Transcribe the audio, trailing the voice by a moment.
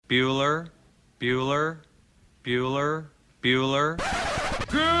Bueller, Bueller, Bueller, Bueller.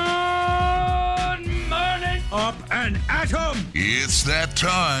 Good morning. Up and at 'em. It's that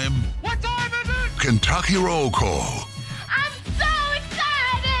time. What time is it? Kentucky Roll Call I'm so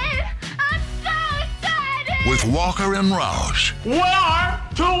excited! I'm so excited! with Walker and Roush. We are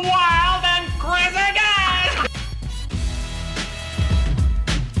two wild and crazy guys.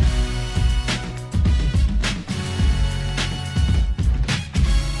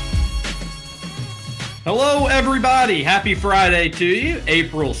 Hello, everybody. Happy Friday to you.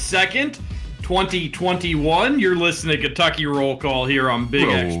 April 2nd, 2021. You're listening to Kentucky Roll Call here on Big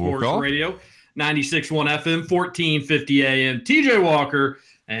X Sports Radio, 96.1 FM, 1450 AM. TJ Walker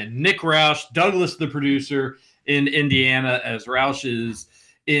and Nick Roush, Douglas the producer in Indiana, as Roush is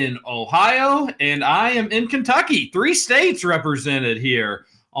in Ohio, and I am in Kentucky. 3 states represented here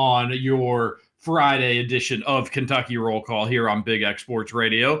on your Friday edition of Kentucky Roll Call here on Big X Sports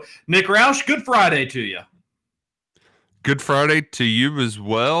Radio. Nick Roush, good Friday to you. Good Friday to you as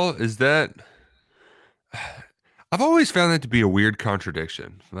well. Is that I've always found that to be a weird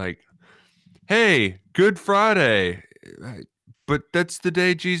contradiction. Like, hey, Good Friday, but that's the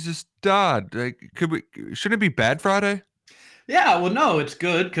day Jesus died. Like, shouldn't it be Bad Friday? Yeah, well, no, it's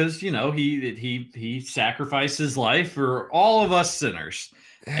good because, you know, he sacrificed his life for all of us sinners.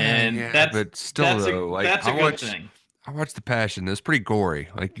 And but still, that's a good thing. I watched The Passion. That's pretty gory.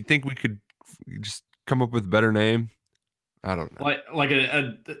 Like, you think we could just come up with a better name? I don't know. Like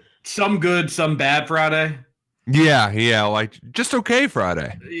some good, some bad Friday. Yeah, like just okay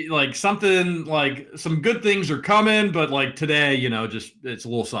Friday. Like something like some good things are coming, but like today, you know, just it's a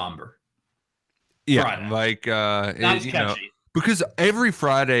little somber. Yeah, Friday. like Not as catchy. because every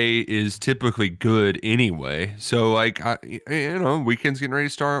Friday is typically good anyway. So like weekend's getting ready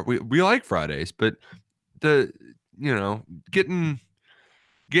to start. We like Fridays, but getting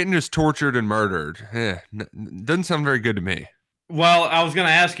just tortured and murdered, doesn't sound very good to me. Well, I was going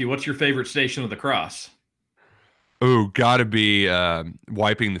to ask you, what's your favorite Station of the Cross? Oh, gotta be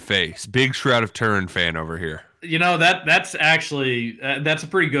Wiping the Face. Big Shroud of Turin fan over here. You know, that's actually that's a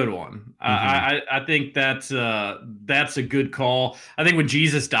pretty good one. Mm-hmm. I think that's a good call. I think when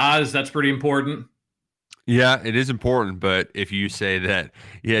Jesus dies, that's pretty important. Yeah, it is important, but if you say that,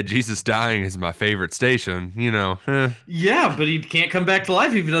 Jesus dying is my favorite station, Yeah, but he can't come back to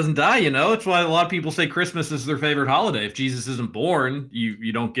life if he doesn't die, you know? It's why a lot of people say Christmas is their favorite holiday. If Jesus isn't born,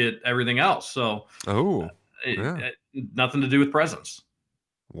 you don't get everything else. So nothing to do with presents.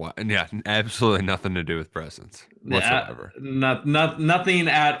 What? Yeah, absolutely nothing to do with presents whatsoever. Nothing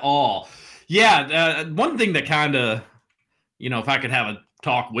at all. Yeah, one thing that kind of, if I could have a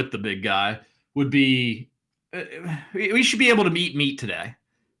talk with the big guy, would be we should be able to eat meat today.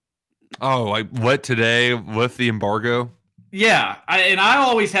 Oh, like what today with the embargo? Yeah, I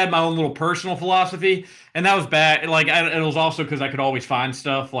always had my own little personal philosophy, and that was bad. Like, it was also because I could always find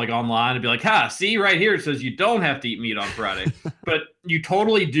stuff like online and be like, see right here it says you don't have to eat meat on Friday, but you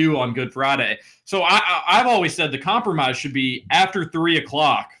totally do on Good Friday. So I've always said the compromise should be after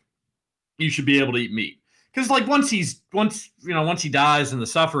 3:00, you should be able to eat meat, because like once he dies and the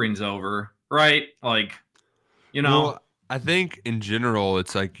suffering's over, right? Like, Well, I think in general,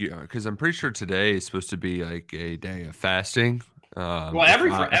 it's like, because I'm pretty sure today is supposed to be like a day of fasting. Well,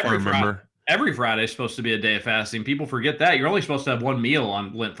 every Friday is supposed to be a day of fasting. People forget that. You're only supposed to have one meal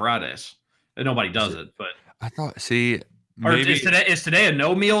on Lent Fridays. And nobody does it, but I thought, maybe is today a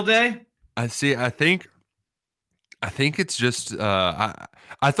no meal day? I think it's just I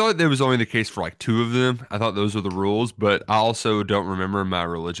thought that was only the case for like 2 of them. I thought those were the rules, but I also don't remember my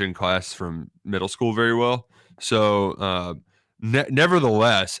religion class from middle school very well. So,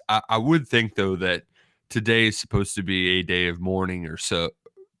 nevertheless, I would think though that today is supposed to be a day of mourning or so.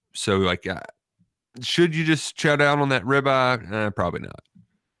 So, like, should you just chow down on that ribeye? Probably not.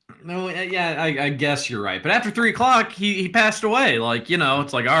 No, yeah, I guess you're right. But after 3:00, he passed away. Like,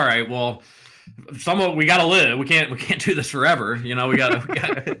 it's like, all right, well, we got to live. We can't do this forever. We got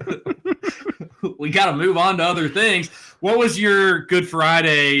to move on to other things. What was your Good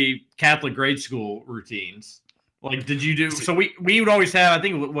Friday Catholic grade school routines? Like, did you do? So we would always have, I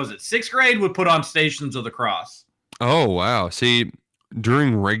think, was it 6th grade, would put on Stations of the Cross. Oh, wow. See,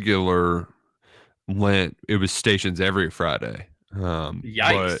 during regular Lent, it was Stations every Friday.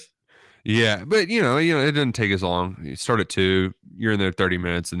 Yikes. But it didn't take as long. You start at 2, you're in there 30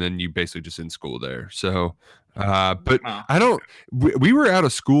 minutes, and then you basically just in school there. So, but wow. We were out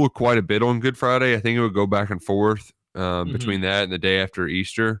of school quite a bit on Good Friday. I think it would go back and forth between that and the day after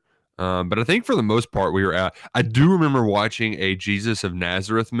Easter. But I think for the most part we were out. I do remember watching a Jesus of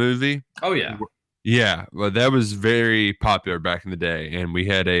Nazareth movie. Oh yeah. Yeah, well, that was very popular back in the day, and we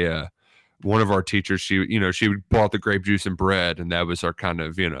had a one of our teachers. She would pull out the grape juice and bread, and that was our kind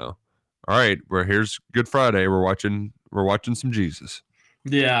of all right, well, here's Good Friday. We're watching some Jesus.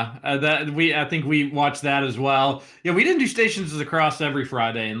 Yeah, I think we watched that as well. Yeah, we didn't do Stations of the Cross every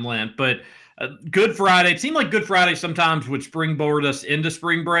Friday in Lent, but Good Friday. It seemed like Good Friday sometimes would springboard us into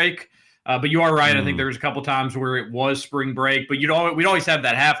spring break. But you are right. I think there was a couple times where it was spring break, but we'd always have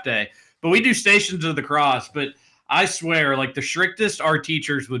that half day. But we do Stations of the Cross. But I swear, like the strictest our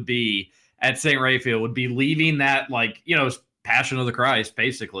teachers would be at St. Raphael would be leaving that Passion of the Christ,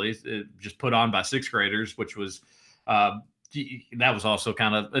 basically, just put on by sixth graders, which was that was also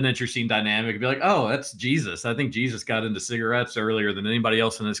kind of an interesting dynamic. It'd be like, oh, that's Jesus. I think Jesus got into cigarettes earlier than anybody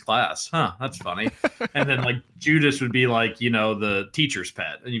else in his class. Huh, that's funny. And then like Judas would be like, the teacher's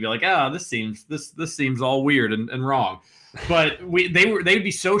pet. And you'd be like, this seems all weird and wrong. But they would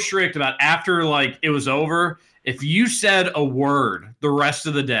be so strict about after like it was over, if you said a word the rest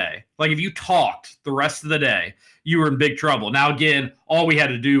of the day, like if you talked the rest of the day, you were in big trouble. Now, again, all we had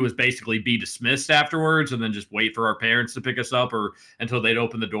to do was basically be dismissed afterwards and then just wait for our parents to pick us up or until they'd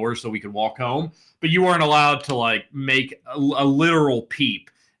open the doors so we could walk home. But you weren't allowed to like make a literal peep.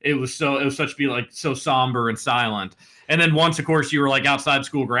 It was such to be like so somber and silent. And then once, of course, you were like outside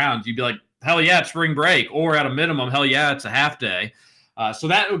school grounds, you'd be like, hell yeah, it's spring break. Or at a minimum, hell yeah, it's a half day. So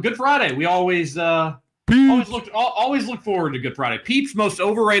that Good Friday, we always look forward to Good Friday. Peeps, most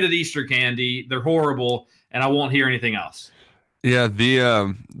overrated Easter candy. They're horrible. And I won't hear anything else. Yeah,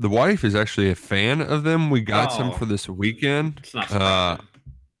 the wife is actually a fan of them. We got some for this weekend. It's not surprising.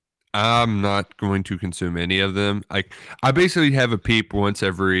 I'm not going to consume any of them. Like I basically have a peep once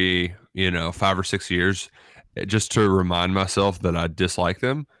every 5 or 6 years, just to remind myself that I dislike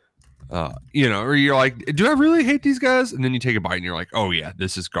them. Or you're like, do I really hate these guys? And then you take a bite and you're like, oh yeah,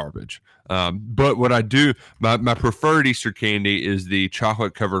 this is garbage. But what I do, my preferred Easter candy is the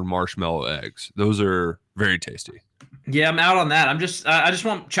chocolate covered marshmallow eggs. Those are very tasty. Yeah, I'm out on that. I just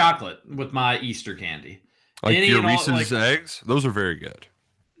want chocolate with my Easter candy. Like your Reese's eggs, those are very good.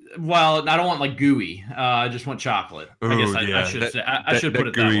 Well, I don't want like gooey. I just want chocolate. I guess I should say. I should put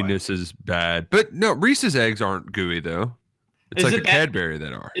it that way. Gooiness is bad, but no, Reese's eggs aren't gooey though. It's like a Cadbury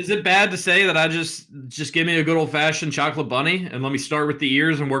that are. Is it bad to say that I just give me a good old fashioned chocolate bunny and let me start with the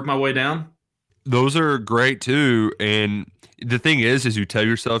ears and work my way down? Those are great too. And the thing is you tell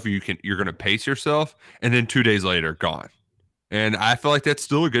yourself you're going to pace yourself, and then 2 days later, gone. And I feel like that's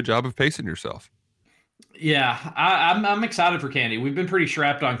still a good job of pacing yourself. Yeah, I'm excited for candy. We've been pretty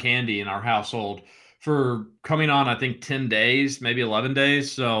strapped on candy in our household for coming on, I think 10 days, maybe 11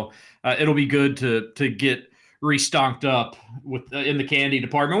 days. So it'll be good to get restocked up with in the candy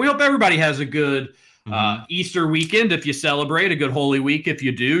department. We hope everybody has a good Easter weekend if you celebrate, a good Holy Week if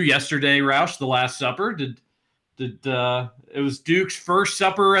you do. Yesterday, Roush, the Last Supper, it was Duke's first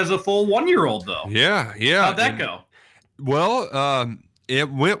supper as a full 1-year-old though. Yeah. How'd that go? Well, it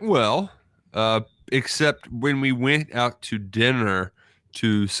went well, except when we went out to dinner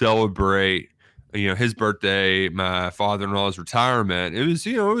to celebrate his birthday, my father-in-law's retirement. It was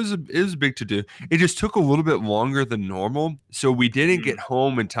a big to-do. It just took a little bit longer than normal. So we didn't get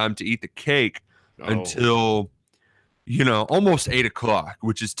home in time to eat the cake until, almost 8:00,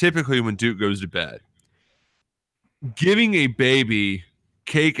 which is typically when Duke goes to bed. Giving a baby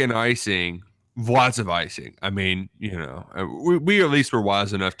cake and icing, lots of icing. I mean, we at least were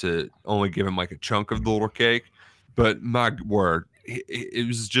wise enough to only give him like a chunk of the little cake, but my word, it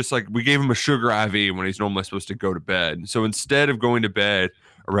was just like we gave him a sugar IV when he's normally supposed to go to bed. So instead of going to bed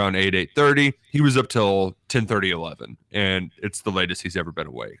around 8:30, he was up till 10:30, 11, and it's the latest he's ever been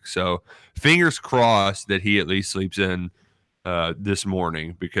awake. So fingers crossed that he at least sleeps in this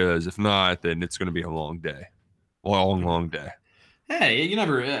morning, because if not, then it's going to be a long day. Long day. Hey, you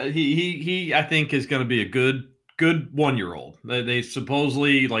never. He I think is going to be a good 1-year-old. They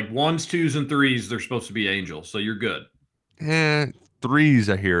supposedly like 1s, 2s, and 3s. They're supposed to be angels, so you're good.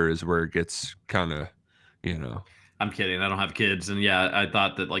 3s I hear is where it gets kind of, I'm kidding. I don't have kids, and yeah, I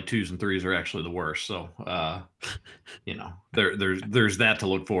thought that like 2s and 3s are actually the worst. So, there's that to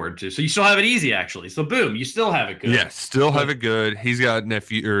look forward to. So you still have it easy, actually. So boom, you still have it good. Yeah, still have it good. He's got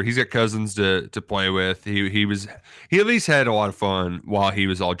he's got cousins to play with. He at least had a lot of fun while he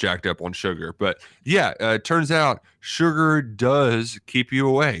was all jacked up on sugar. But yeah, it turns out sugar does keep you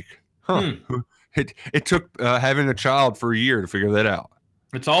awake. Huh. It took having a child for a year to figure that out.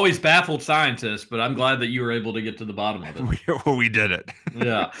 It's always baffled scientists, but I'm glad that you were able to get to the bottom of it. We did it.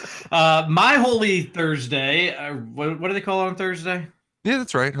 Yeah. My Holy Thursday, what do they call it on Thursday? Yeah,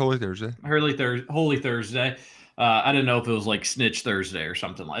 that's right. Holy Thursday. Holy Thursday. I didn't know if it was like Snitch Thursday or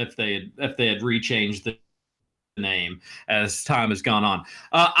something, like if they had rechanged the name as time has gone on.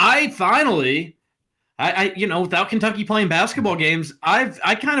 I without Kentucky playing basketball games,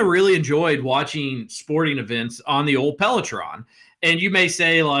 I kind of really enjoyed watching sporting events on the old Peloton. And you may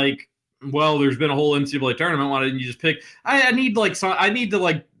say, like, well, there's been a whole NCAA tournament. Why didn't you just pick? I need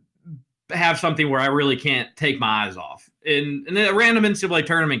to have something where I really can't take my eyes off. And a random NCAA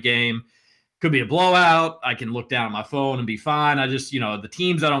tournament game could be a blowout. I can look down at my phone and be fine. I just, the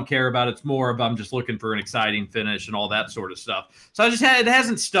teams I don't care about. It's more of I'm just looking for an exciting finish and all that sort of stuff. So it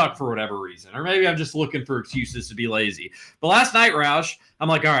hasn't stuck for whatever reason. Or maybe I'm just looking for excuses to be lazy. But last night, Roush, I'm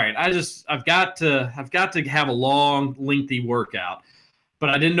like, all right, I've got to have a long, lengthy workout.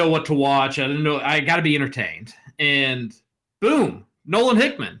 But I didn't know what to watch. I got to be entertained. And boom, Nolan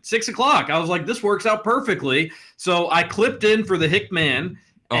Hickman, 6 o'clock. I was like, this works out perfectly. So I clipped in for the Hickman.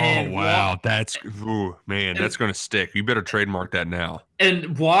 Oh, wow. That's going to stick. You better trademark that now.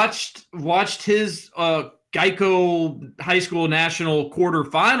 And watched his Geico High School National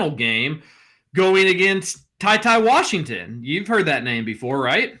quarterfinal game going against Ty Washington. You've heard that name before,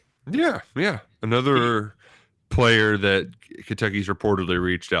 right? Yeah. Another player that Kentucky's reportedly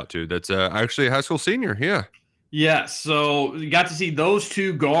reached out to. That's actually a high school senior. Yeah. Yeah. So you got to see those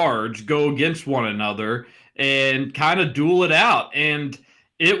two guards go against one another and kind of duel it out. And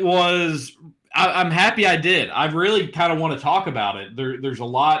it was, I'm happy I did. I really kind of want to talk about it. There's a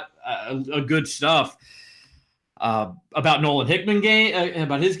lot of good stuff about Nolan Hickman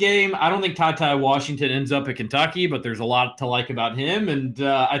about his game. I don't think Ty Washington ends up at Kentucky, but there's a lot to like about him. And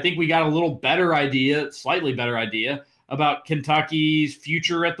I think we got a slightly better idea about Kentucky's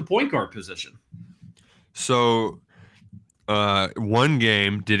future at the point guard position. So one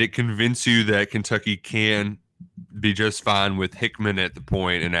game, did it convince you that Kentucky can be just fine with Hickman at the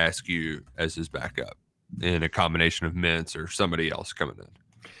point and ask you as his backup in a combination of Mintz or somebody else coming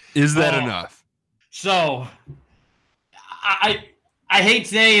in? Is that enough? So I hate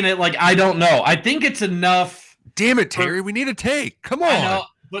saying it, like, I don't know. I think it's enough. Damn it, Terry. We need a take. Come on. I know,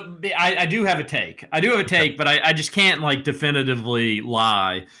 but I do have a take. But I just can't, like, definitively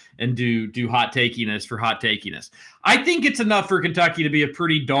lie and do hot takiness for hot takiness. I think it's enough for Kentucky to be a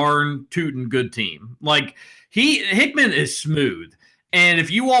pretty darn tootin' good team. Like, Hickman is smooth. And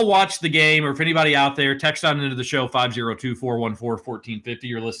if you all watch the game, or if anybody out there, text on into the show, 502-414-1450.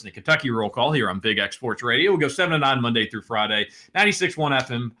 You're listening to Kentucky Roll Call here on Big X Sports Radio. We go 7 to 9 Monday through Friday, 96.1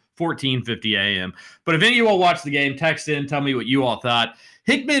 FM, 1450 AM. But if any of you all watch the game, text in, tell me what you all thought.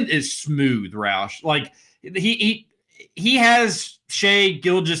 Hickman is smooth, Roush. Like, he has Shai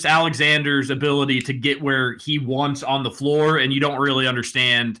Gilgeous-Alexander's ability to get where he wants on the floor, and you don't really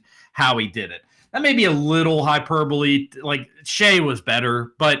understand how he did it. That may be a little hyperbole. Like, Shai was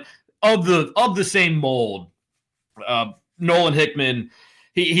better, but of the same mold, Nolan Hickman,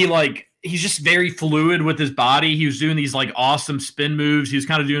 he's just very fluid with his body. He was doing these, like, awesome spin moves. He was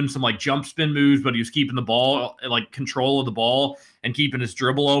kind of doing some, like, jump spin moves, but he was keeping the ball, like, control of the ball and keeping his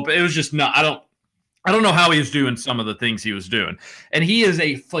dribble open. It was just not. I don't know how he was doing some of the things he was doing. And he is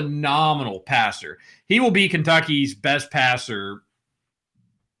a phenomenal passer. He will be Kentucky's best passer.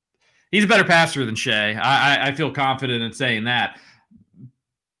 He's a better passer than Shai. I feel confident in saying that.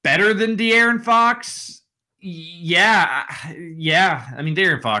 Better than De'Aaron Fox? Yeah. I mean,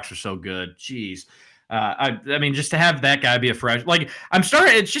 De'Aaron Fox was so good. Jeez. I mean, just to have that guy be a fresh, like,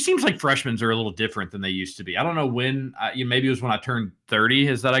 it just seems like freshmen are a little different than they used to be. I don't know when, maybe it was when I turned 30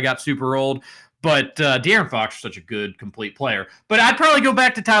 is that I got super old. But De'Aaron Fox is such a good, complete player. But I'd probably go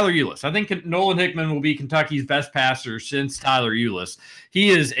back to Tyler Ulis. I think Nolan Hickman will be Kentucky's best passer since Tyler Ulis. He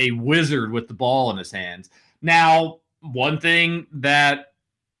is a wizard with the ball in his hands. Now, one thing that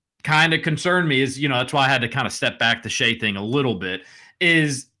kind of concerned me is, that's why I had to kind of step back the Shai thing a little bit,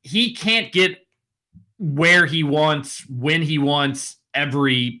 is he can't get where he wants, when he wants,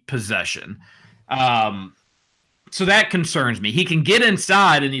 every possession. So that concerns me. He can get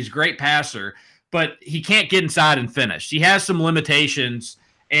inside, and he's a great passer, but he can't get inside and finish. He has some limitations,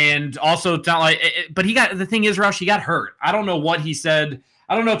 and also it's not like. But the thing is, Roush, he got hurt. I don't know what he said.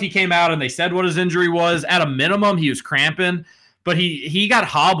 I don't know if he came out and they said what his injury was. At a minimum, he was cramping, but he got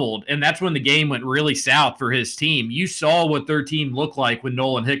hobbled, and that's when the game went really south for his team. You saw what their team looked like when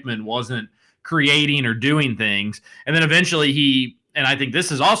Nolan Hickman wasn't creating or doing things, and then eventually and I think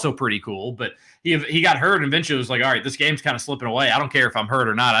this is also pretty cool, but he got hurt and eventually was like, all right, this game's kind of slipping away. I don't care if I'm hurt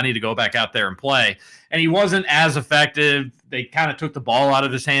or not. I need to go back out there and play. And he wasn't as effective. They kind of took the ball out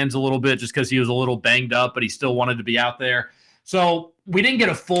of his hands a little bit just because he was a little banged up, but he still wanted to be out there. So we didn't get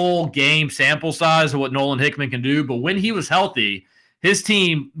a full game sample size of what Nolan Hickman can do, but when he was healthy, his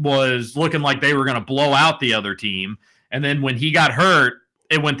team was looking like they were going to blow out the other team. And then when he got hurt,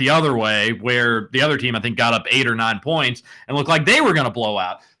 it went the other way, where the other team, I think, got up 8 or 9 points and looked like they were going to blow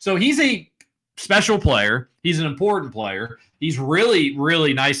out. So he's a special player. He's an important player. He's really,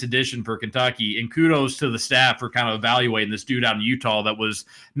 really nice addition for Kentucky. And kudos to the staff for kind of evaluating this dude out in Utah that was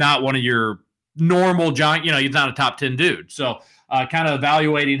not one of your normal giant, he's not a top 10 dude. So kind of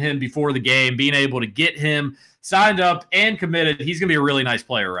evaluating him before the game, being able to get him signed up and committed. He's going to be a really nice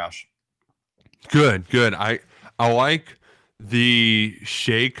player, Roush. Good. I like the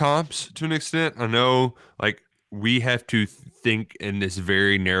Shea comps to an extent. I know like we have to think in this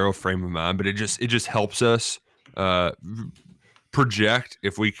very narrow frame of mind, but it just helps us project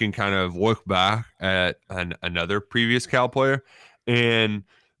if we can kind of look back at another previous Cal player. And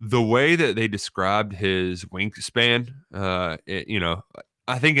the way that they described his wingspan,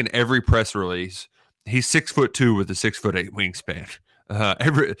 I think in every press release, he's 6'2" with a 6'8" wingspan.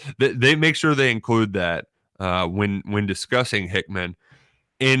 They make sure they include that when discussing Hickman,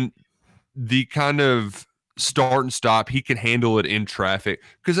 and the kind of start and stop, he can handle it in traffic,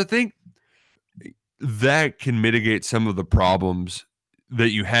 because I think that can mitigate some of the problems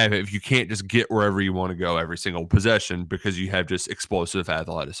that you have if you can't just get wherever you want to go every single possession because you have just explosive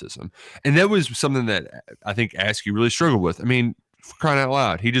athleticism. And that was something that I think Askew really struggled with. I mean, for crying out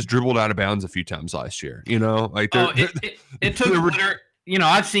loud, he just dribbled out of bounds a few times last year. Like it took.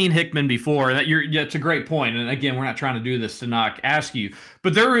 I've seen Hickman before. It's a great point. And again, we're not trying to do this to knock Askew,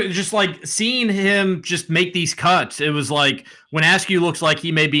 but they're just like seeing him just make these cuts. It was like when Askew looks like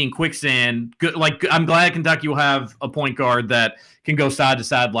he may be in quicksand. Good, like I'm glad Kentucky will have a point guard that can go side to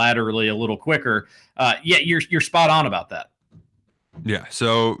side laterally a little quicker. You're spot on about that. Yeah,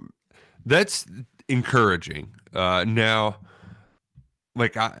 so that's encouraging. Now,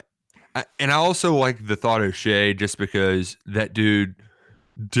 like I also like the thought of Shea just because that dude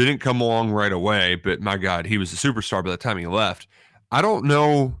didn't come along right away, but my God, he was a superstar by the time he left. I don't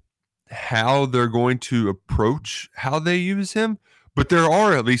know how they're going to approach how they use him, but there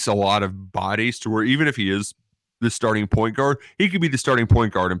are at least a lot of bodies to where even if he is the starting point guard, he could be the starting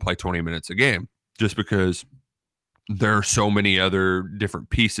point guard and play 20 minutes a game just because there are so many other different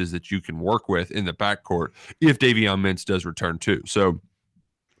pieces that you can work with in the backcourt if Davion Mintz does return too. So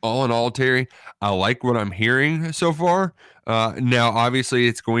all in all, Terry, I like what I'm hearing so far. Now, obviously,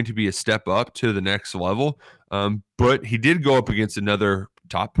 it's going to be a step up to the next level, but he did go up against another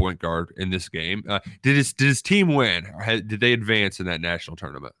top point guard in this game. Did his team win? Did they advance in that national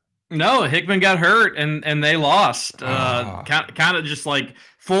tournament? No, Hickman got hurt and they lost. Kind of just like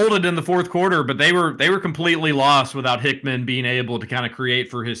folded in the fourth quarter, but they were completely lost without Hickman being able to kind of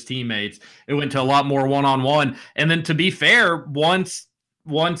create for his teammates. It went to a lot more one-on-one. And then to be fair, once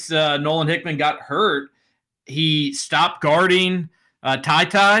Nolan Hickman got hurt, he stopped guarding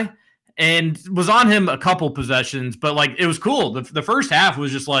Ty and was on him a couple possessions, but like it was cool. The first half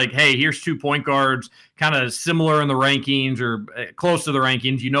was just like, hey, here's 2 point guards, kind of similar in the rankings or close to the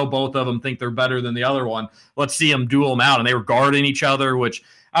rankings. Both of them think they're better than the other one. Let's see them duel them out. And they were guarding each other, which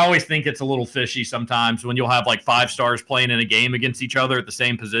I always think it's a little fishy sometimes when you'll have like 5 stars playing in a game against each other at the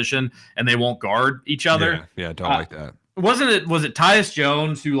same position and they won't guard each other. Yeah, don't like that. Was it Tyus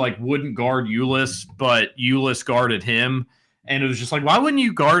Jones who like wouldn't guard Ulis, but Ulis guarded him, and it was just like, why wouldn't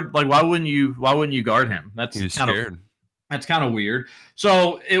you guard him? That's kind of weird.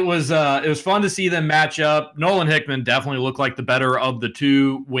 So it was fun to see them match up. Nolan Hickman definitely looked like the better of the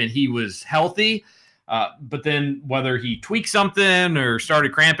two when he was healthy. But then whether he tweaked something or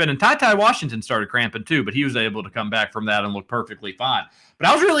started cramping, and Ty Washington started cramping too, but he was able to come back from that and look perfectly fine. But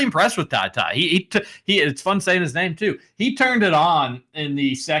I was really impressed with Ty. He it's fun saying his name too. He turned it on in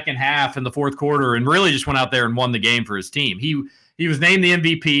the second half in the fourth quarter and really just went out there and won the game for his team. He was named the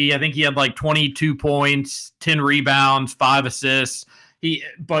MVP. I think he had like 22 points, 10 rebounds, 5 assists.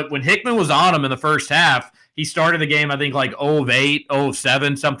 But when Hickman was on him in the first half, he started the game, I think like 0 of 8, 0 of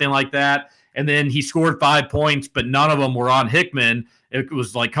 7, something like that. And then he scored 5 points, but none of them were on Hickman. It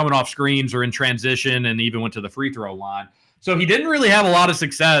was like coming off screens or in transition and even went to the free throw line. So he didn't really have a lot of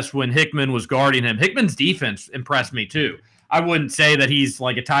success when Hickman was guarding him. Hickman's defense impressed me too. I wouldn't say that he's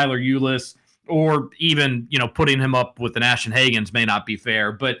like a Tyler Ulis or even, putting him up with the Ashton Hagans may not be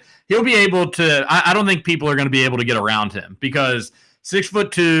fair, but he'll be able to, I don't think people are going to be able to get around him because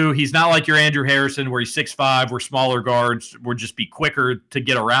 6'2", he's not like your Andrew Harrison where he's 6'5", where smaller guards would just be quicker to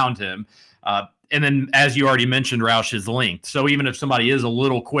get around him. And then, as you already mentioned, Roush, his length. So even if somebody is a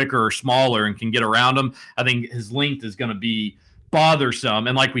little quicker or smaller and can get around him, I think his length is going to be bothersome.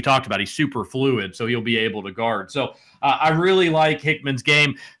 And like we talked about, he's super fluid, so he'll be able to guard. So I really like Hickman's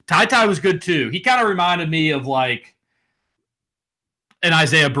game. Ty was good too. He kind of reminded me of like an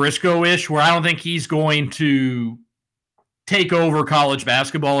Isaiah Briscoe-ish, where I don't think he's going to take over college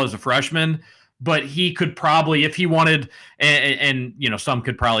basketball as a freshman, but he could probably, if he wanted, and some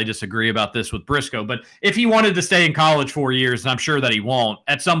could probably disagree about this with Briscoe, but if he wanted to stay in college 4 years, and I'm sure that he won't,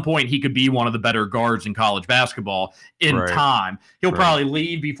 at some point he could be one of the better guards in college basketball in time. He'll probably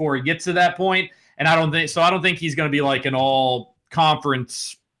leave before he gets to that point, and I don't think he's going to be like an all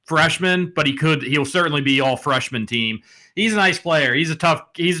conference freshman, but he'll certainly be all freshman team. He's a nice player. He's a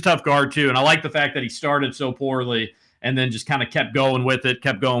tough guard too, and I like the fact that he started so poorly and then just kind of kept going with it,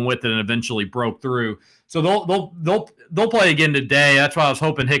 and eventually broke through. So they'll play again today. That's why I was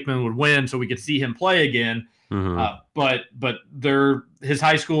hoping Hickman would win so we could see him play again. But his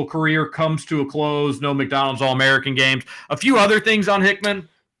high school career comes to a close. No McDonald's All-American games. A few other things on Hickman.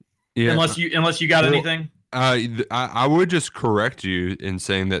 Yeah. Unless you got anything. I would just correct you in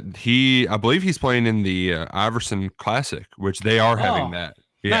saying that I believe he's playing in the Iverson Classic, which they are having that.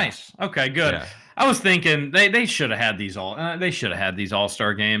 Yeah. Nice. Okay, good. Yeah. I was thinking they should have had these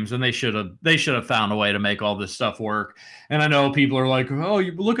All-Star games, and they should have found a way to make all this stuff work. And I know people are like, "Oh,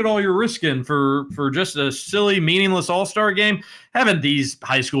 you look at all you're risking for just a silly, meaningless All-Star game." Haven't these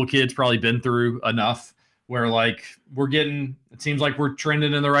high school kids probably been through enough where like it seems like we're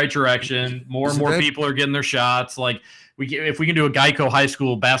trending in the right direction. More and more people are getting their shots. Like if we can do a Geico high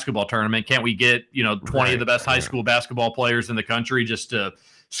school basketball tournament, can't we get 20 of the best high school basketball players in the country just to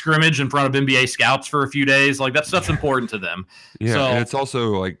scrimmage in front of NBA scouts for a few days? Like that stuff's important to them. Yeah, so, and it's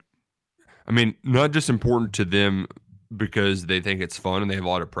also like, I mean, not just important to them because they think it's fun and they have a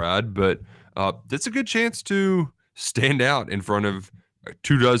lot of pride, but it's a good chance to stand out in front of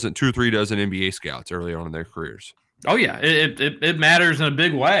 2 or 3 dozen NBA scouts early on in their careers. Oh yeah, it matters in a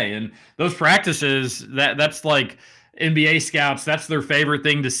big way, and those practices that's like NBA scouts, that's their favorite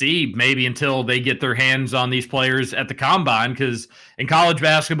thing to see, maybe until they get their hands on these players at the combine, because in college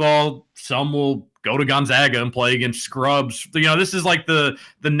basketball, some will go to Gonzaga and play against scrubs. This is like the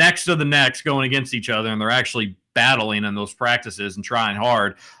next of the next going against each other, and they're actually battling in those practices and trying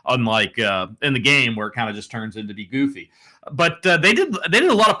hard, unlike in the game where it kind of just turns into be goofy. But they did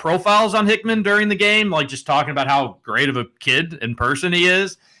a lot of profiles on Hickman during the game, like just talking about how great of a kid in person he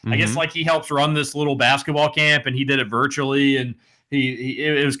is. I guess like he helps run this little basketball camp, and he did it virtually, and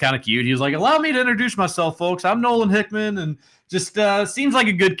it was kind of cute. He was like, "Allow me to introduce myself, folks. I'm Nolan Hickman," and just seems like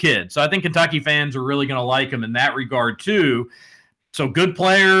a good kid. So I think Kentucky fans are really going to like him in that regard too. So good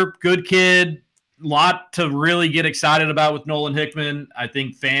player, good kid, lot to really get excited about with Nolan Hickman. I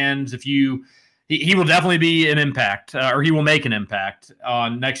think fans, he will definitely be an impact, or he will make an impact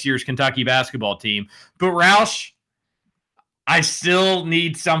on next year's Kentucky basketball team. But Roush, I still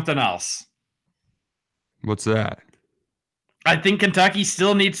need something else. What's that? I think Kentucky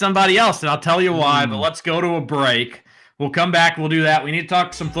still needs somebody else, and I'll tell you why, but let's go to a break. We'll come back. We'll do that. We need to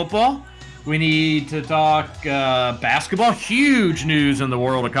talk some football. We need to talk basketball. Huge news in the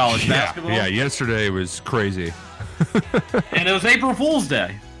world of college basketball. Yeah, yesterday was crazy. And it was April Fool's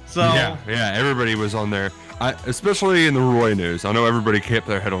Day. So yeah, everybody was on there, especially in the Roy news. I know everybody kept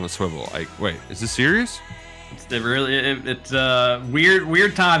their head on a swivel. Like, wait, is this serious? It's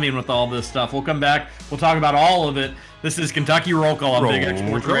weird timing with all this stuff. We'll come back. We'll talk about all of it. This is Kentucky Roll Call on Big X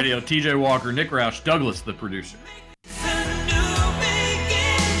Sports Radio. TJ Walker, Nick Roush, Douglas, the producer.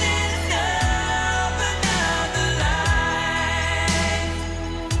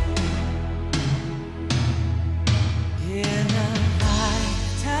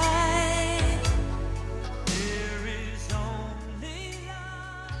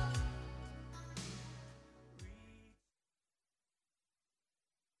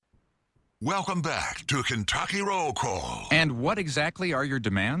 Welcome back to Kentucky Roll Call. And what exactly are your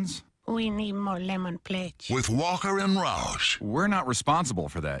demands? We need more lemon pledge. With Walker and Roush. We're not responsible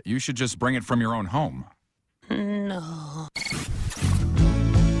for that. You should just bring it from your own home. No.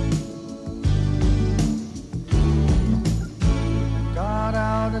 Got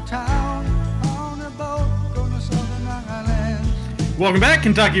out of town on a boat, going to Southern Islands. Welcome back,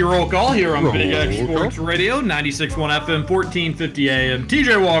 Kentucky Roll Call here on Big X Sports Radio, 96.1 FM, 1450 AM.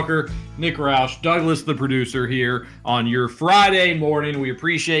 TJ Walker, Nick Roush, Douglas the producer here on your Friday morning. We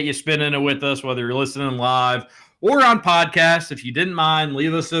appreciate you spending it with us, whether you're listening live or on podcast. If you didn't mind,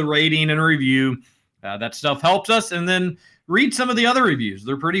 leave us a rating and a review. That stuff helps us. And then read some of the other reviews.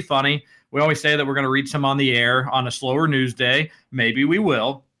 They're pretty funny. We always say that we're going to read some on the air on a slower news day. Maybe we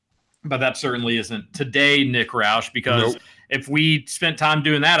will, but that certainly isn't today, Nick Roush, because if we spent time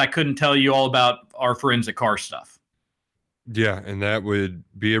doing that, I couldn't tell you all about our friends at Car Stuff. Yeah, and that would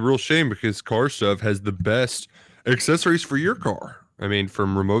be a real shame because Car Stuff has the best accessories for your car. I mean,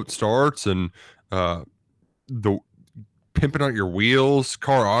 from remote starts and the pimping out your wheels,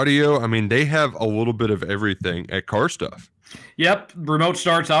 car audio. I mean, they have a little bit of everything at Car Stuff. Yep. Remote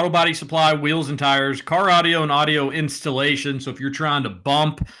starts, auto body supply, wheels and tires, car audio and audio installation. So if you're trying to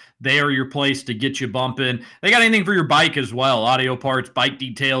bump, they are your place to get you bumping. They got anything for your bike as well. Audio parts, bike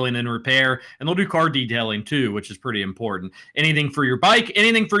detailing and repair. And they'll do car detailing too, which is pretty important. Anything for your bike,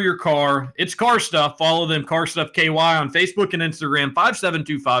 anything for your car. It's Car Stuff. Follow them, Car Stuff KY on Facebook and Instagram,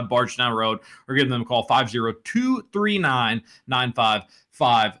 5725 Bargetown Road, or give them a call, 502-339-9554.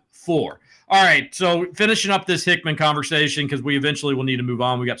 All right, so finishing up this Hickman conversation, because we eventually will need to move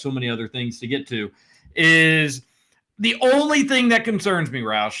on. We got so many other things to get to, is the only thing that concerns me,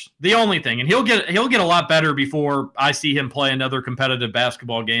 Roush. The only thing, and he'll get a lot better before I see him play another competitive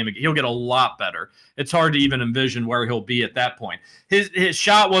basketball game. He'll get a lot better. It's hard to even envision where he'll be at that point. His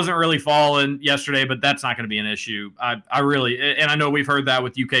shot wasn't really falling yesterday, but that's not going to be an issue. I really, and I know we've heard that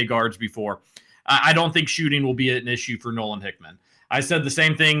with UK guards before. I don't think shooting will be an issue for Nolan Hickman. I said the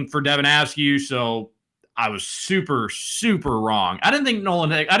same thing for Devin Askew, so I was super, super wrong. I didn't think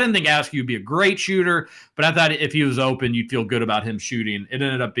Askew would be a great shooter, but I thought if he was open, you'd feel good about him shooting. It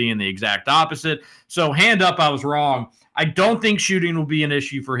ended up being the exact opposite. So hand up, I was wrong. I don't think shooting will be an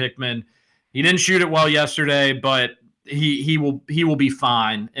issue for Hickman. He didn't shoot it well yesterday, but he will be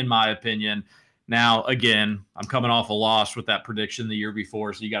fine, in my opinion. Now, again, I'm coming off a loss with that prediction the year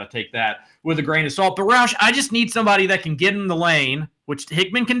before, so you got to take that with a grain of salt. But, Roush, I just need somebody that can get in the lane, which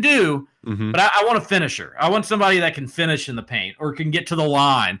Hickman can do, but I want a finisher. I want somebody that can finish in the paint or can get to the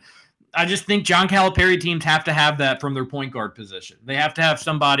line. I just think John Calipari teams have to have that from their point guard position. They have to have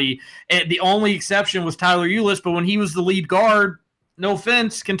somebody. The only exception was Tyler Ulis, but when he was the lead guard, no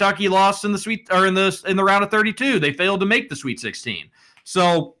offense, Kentucky lost in the round of 32. They failed to make the Sweet 16.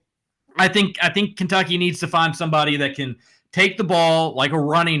 So I think Kentucky needs to find somebody that can take the ball like a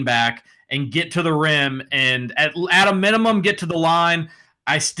running back and get to the rim and at a minimum get to the line.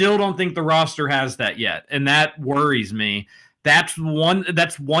 I still don't think the roster has that yet, and that worries me. That's one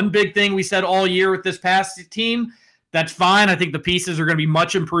big thing we said all year with this past team. That's fine. I think the pieces are going to be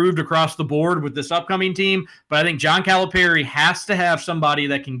much improved across the board with this upcoming team, but I think John Calipari has to have somebody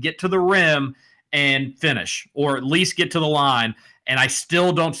that can get to the rim and finish, or at least get to the line. And I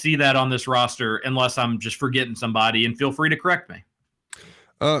still don't see that on this roster unless I'm just forgetting somebody, and feel free to correct me.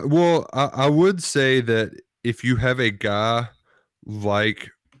 Well, I would say that if you have a guy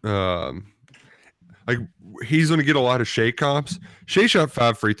like he's going to get a lot of Shea comps. Shea shot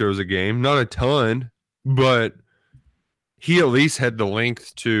 5 free throws a game, not a ton, but he at least had the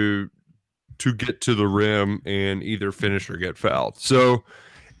length to get to the rim and either finish or get fouled. So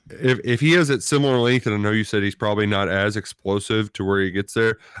if he has that similar length, and I know you said he's probably not as explosive to where he gets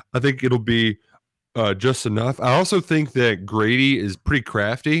there, I think it'll be just enough. I also think that Grady is pretty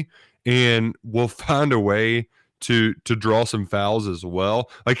crafty and will find a way to draw some fouls as well.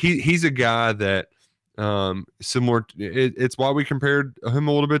 Like he's a guy that similar. It's why we compared him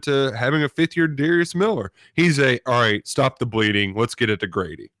a little bit to having a 5th-year Darius Miller. He's all right, stop the bleeding. Let's get it to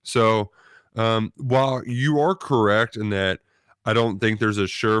Grady. So while you are correct in that, I don't think there's a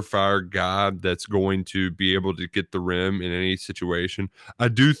surefire guy that's going to be able to get the rim in any situation. I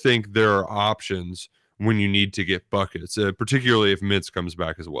do think there are options when you need to get buckets, particularly if Mintz comes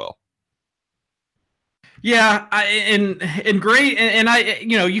back as well. Yeah, and great, and I,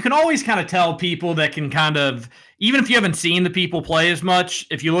 you can always kind of tell people that can kind of, even if you haven't seen the people play as much,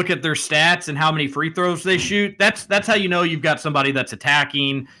 if you look at their stats and how many free throws they shoot, that's how you know you've got somebody that's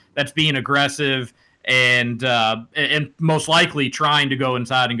attacking, that's being aggressive, and most likely trying to go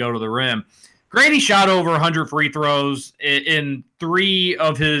inside and go to the rim. Grady shot over 100 free throws in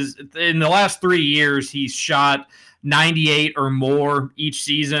the last 3 years. He's shot 98 or more each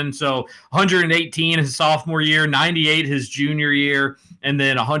season. So 118 his sophomore year, 98 his junior year, and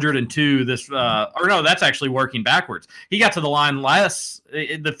then 102 that's actually working backwards. He got to the line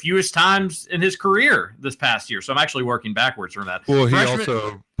the fewest times in his career this past year. So I'm actually working backwards from that. Well, he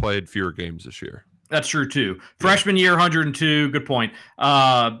also played fewer games this year. That's true too. Freshman year, 102. Good point.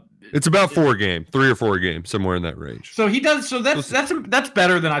 It's about 3 or 4 games, somewhere in that range. So he does. So that's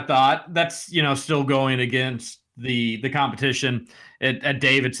better than I thought. That's still going against the competition at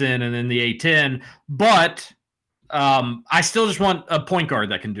Davidson and then the A10. But I still just want a point guard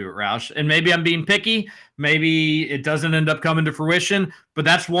that can do it, Roush. And maybe I'm being picky. Maybe it doesn't end up coming to fruition. But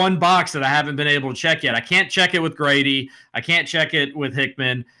that's one box that I haven't been able to check yet. I can't check it with Grady. I can't check it with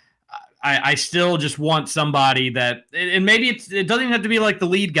Hickman. I still just want somebody that, and maybe it doesn't even have to be like the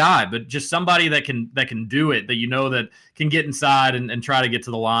lead guy, but just somebody that can do it, that can get inside and try to get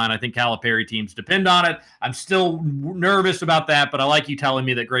to the line. I think Calipari teams depend on it. I'm still nervous about that, but I like you telling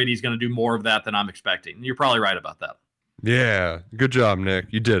me that Grady's going to do more of that than I'm expecting. You're probably right about that. Yeah, good job, Nick.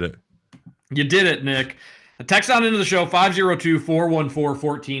 You did it. You did it, Nick. Text on into the show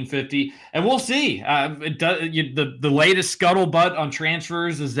 502-414-1450, and we'll see. The latest scuttlebutt on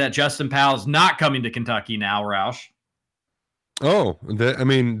transfers is that Justin Powell is not coming to Kentucky now, Roush. Oh,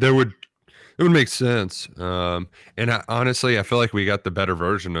 it would make sense. And honestly, I feel like we got the better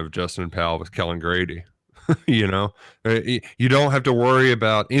version of Justin Powell with Kellen Grady. You don't have to worry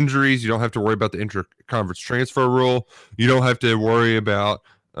about injuries. You don't have to worry about the inter-conference transfer rule. You don't have to worry about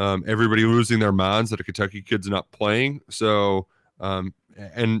everybody losing their minds that a Kentucky kid's not playing. So,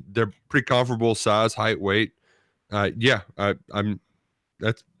 and they're pretty comfortable size, height, weight. I'm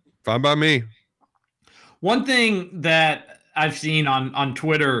that's fine by me. One thing that I've seen on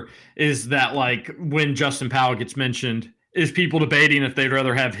Twitter is that, like, when Justin Powell gets mentioned, is people debating if they'd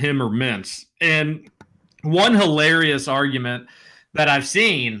rather have him or Mintz. And one hilarious argument that I've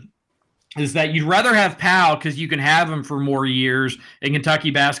seen is that you'd rather have Powell because you can have him for more years, and Kentucky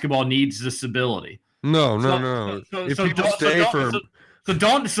basketball needs the stability. No.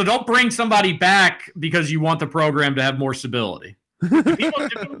 So don't bring somebody back because you want the program to have more stability.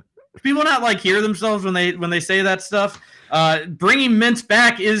 Do people not like hear themselves when they say that stuff? Bringing Mintz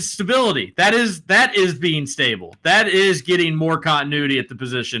back is stability. That is being stable. That is getting more continuity at the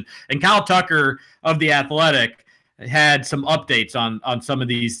position. And Kyle Tucker of The Athletic had some updates on some of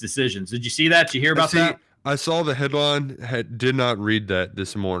these decisions. Did you see that? Did you hear about that? I saw the headline. Did not read that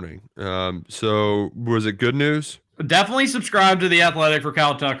this morning. So was it good news? Definitely subscribe to The Athletic for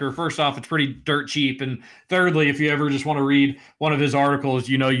Kyle Tucker. First off, it's pretty dirt cheap. And thirdly, if you ever just want to read one of his articles,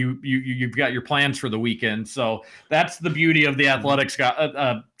 you've got your plans for the weekend. So that's the beauty of The Athletic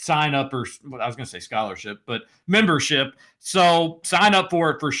sign up, or I was going to say scholarship, but membership. So sign up for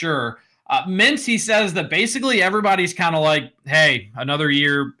it for sure. Mintz, he says that basically everybody's kind of like, hey, another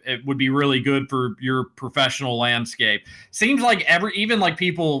year, it would be really good for your professional landscape. Seems like even like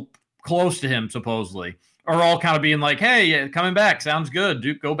people close to him supposedly are all kind of being like, hey, coming back sounds good,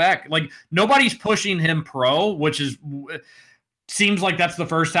 Duke, go back. Like, nobody's pushing him pro, which seems like that's the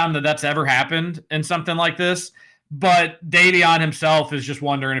first time that's ever happened in something like this. But Davion himself is just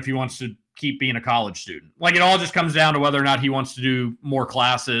wondering if he wants to keep being a college student. Like, it all just comes down to whether or not he wants to do more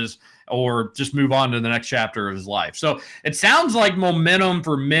classes or just move on to the next chapter of his life. So it sounds like momentum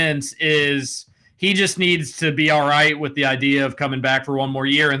for Mintz is he just needs to be all right with the idea of coming back for one more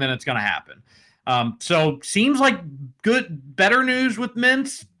year, and then it's going to happen. So seems like better news with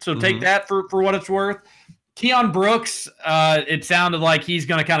Mintz. So take that for what it's worth. Keon Brooks, it sounded like he's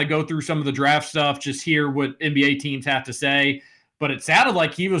going to kind of go through some of the draft stuff, just hear what NBA teams have to say. But it sounded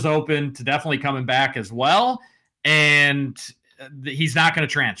like he was open to definitely coming back as well. And he's not going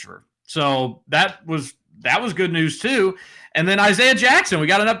to transfer. So that was good news too. And then Isaiah Jackson, we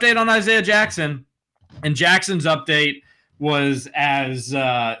got an update on Isaiah Jackson, and Jackson's update was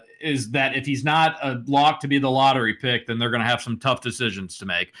is that if he's not a lock to be the lottery pick, then they're going to have some tough decisions to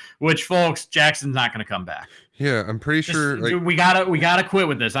make, which, folks, Jackson's not going to come back. Yeah, I'm pretty sure. We gotta quit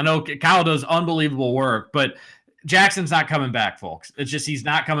with this. I know Kyle does unbelievable work, but Jackson's not coming back, folks. It's just he's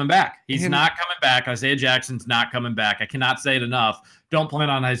not coming back. He's not coming back. Isaiah Jackson's not coming back. I cannot say it enough. Don't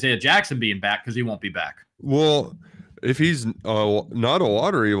plan on Isaiah Jackson being back because he won't be back. Well, if he's not a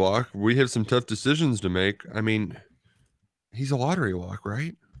lottery lock, we have some tough decisions to make. I mean, he's a lottery lock,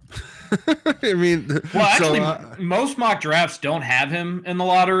 right? I mean, well, actually, most mock drafts don't have him in the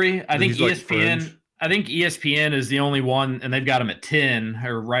lottery. I think ESPN. I think ESPN is the only one, and they've got him at 10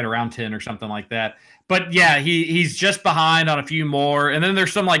 or right around 10 or something like that. But yeah, he's just behind on a few more, and then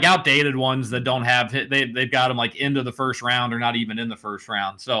there's some like outdated ones that don't have they've got him like into the first round or not even in the first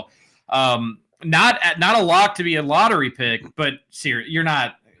round. So not a lock to be a lottery pick, but you're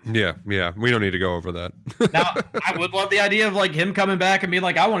not. Yeah, we don't need to go over that. Now, I would love the idea of like him coming back and being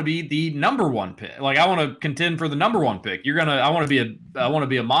like, I want to be the number one pick. Like, I want to contend for the number one pick. I want to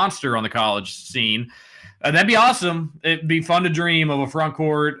be a monster on the college scene. That'd be awesome. It'd be fun to dream of a front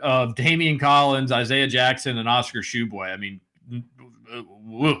court of Damian Collins, Isaiah Jackson, and Oscar Tshiebwe. I mean,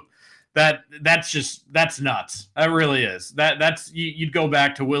 that's nuts. That really is. That's you'd go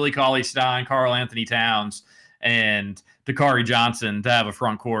back to Willie Cauley-Stein, Karl Anthony Towns, and Dakari Johnson to have a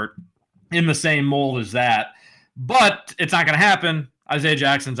front court in the same mold as that. But it's not going to happen. Isaiah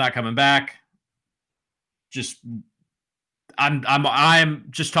Jackson's not coming back. I'm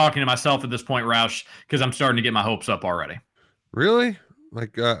just talking to myself at this point, Roush, because I'm starting to get my hopes up already. Really?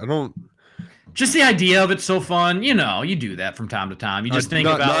 Like, I don't. Just the idea of it's so fun. You know, you do that from time to time. You just think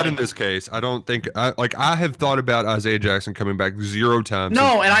not, about not like, in this case. I don't think I have thought about Isaiah Jackson coming back 0 times.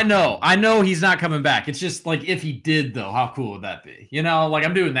 No, and I know he's not coming back. It's just like if he did though, how cool would that be? You know, like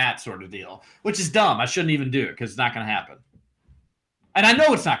I'm doing that sort of deal, which is dumb. I shouldn't even do it because it's not going to happen. And I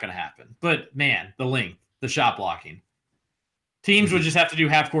know it's not going to happen. But man, the length, the shot blocking, teams would just have to do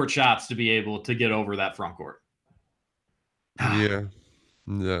half court shots to be able to get over that front court. Yeah,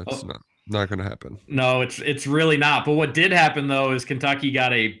 it's not going to happen. No, it's really not. But what did happen though is Kentucky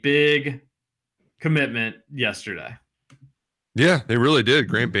got a big commitment yesterday. Yeah, they really did.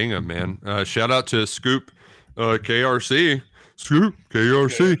 Grant Bingham, man. Shout out to Scoop KRC. Scoop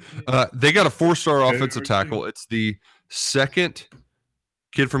KRC. They got a 4-star offensive tackle. It's the second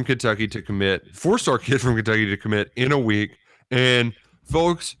kid from Kentucky to commit, 4-star kid from Kentucky to commit in a week. And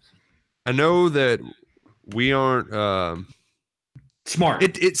folks, I know that we aren't smart.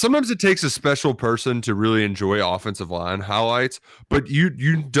 It sometimes it takes a special person to really enjoy offensive line highlights, but you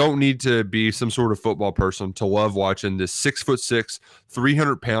don't need to be some sort of football person to love watching this 6'6",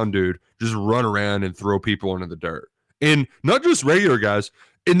 300-pound dude just run around and throw people into the dirt. And not just regular guys.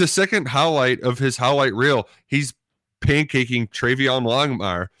 In the second highlight of his highlight reel, he's pancaking Travion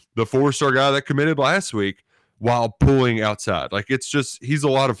Longmire, the 4-star guy that committed last week, while pulling outside. Like he's a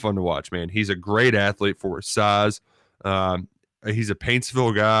lot of fun to watch, man. He's a great athlete for his size. He's a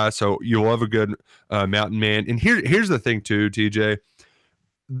Paintsville guy, so you'll love a good mountain man. And here's the thing too, TJ.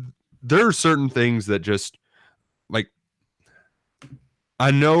 There are certain things that just like I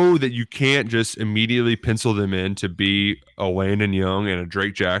know that you can't just immediately pencil them in to be a Landon Young and a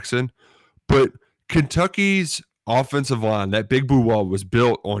Drake Jackson, but Kentucky's offensive line, that big blue wall, was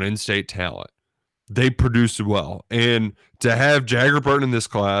built on in-state talent. They produced well, and to have Jagger Burton in this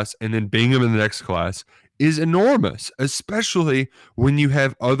class and then Bingham in the next class is enormous, especially when you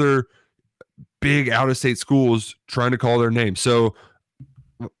have other big out-of-state schools trying to call their name. So,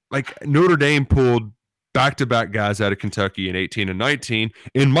 like, Notre Dame pulled back-to-back guys out of Kentucky in 18 and 19,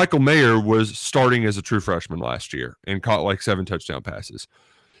 and Michael Mayer was starting as a true freshman last year and caught like 7 touchdown passes.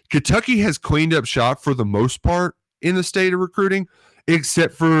 Kentucky has cleaned up shop for the most part in the state of recruiting,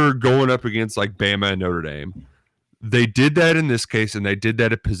 except for going up against like Bama and Notre Dame. They did that in this case, and they did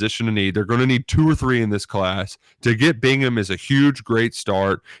that at position of need. They're going to need 2 or 3 in this class. To get Bingham is a huge, great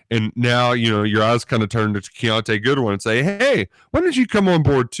start. And now, you know, your eyes kind of turn to Keontae Goodwin and say, hey, why don't you come on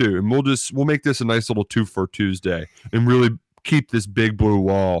board too? And we'll make this a nice little 2 for Tuesday and really keep this big blue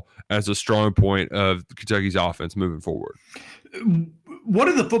wall as a strong point of Kentucky's offense moving forward. What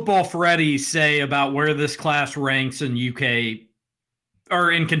do the football Freddies say about where this class ranks in UK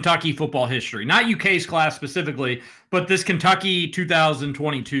or in Kentucky football history? Not UK's class specifically, but this Kentucky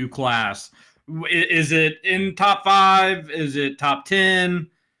 2022 class. Is it in top 5? Is it top 10?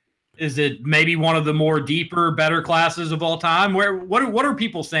 Is it maybe one of the more deeper, better classes of all time? What are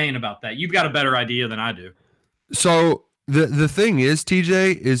people saying about that? You've got a better idea than I do. So the thing is,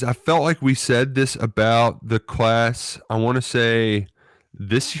 TJ, is I felt like we said this about the class, I want to say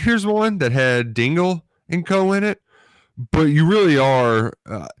this year's one that had Dingle and co in it. But you really are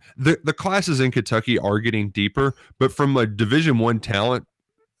the classes in Kentucky are getting deeper, but from a Division I talent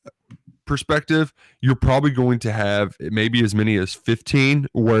perspective, you're probably going to have maybe as many as 15,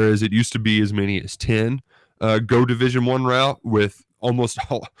 whereas it used to be as many as 10 go Division I route with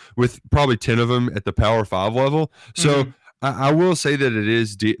probably 10 of them at the Power 5 level. So I will say that it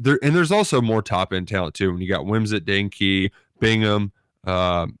is there, and there's also more top end talent too. When you got Wimsatt, Denke, Bingham,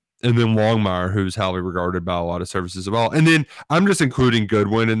 and then Longmire, who's highly regarded by a lot of services as well. And then I'm just including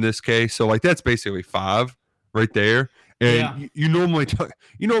Goodwin in this case. So like that's basically 5 right there. And you normally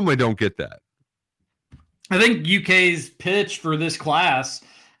don't get that. I think UK's pitch for this class,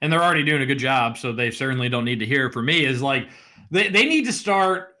 and they're already doing a good job, so they certainly don't need to hear it from me, is like they need to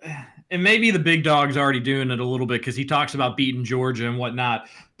start, and maybe the big dog's already doing it a little bit because he talks about beating Georgia and whatnot,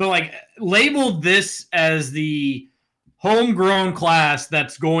 but like label this as the homegrown class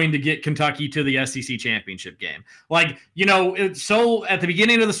that's going to get Kentucky to the SEC championship game. Like, you know, so at the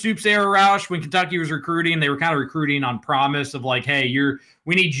beginning of the Stoops era, Roush, when Kentucky was recruiting, they were kind of recruiting on promise of like, hey,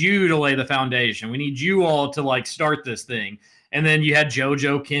 we need you to lay the foundation. We need you all to like start this thing. And then you had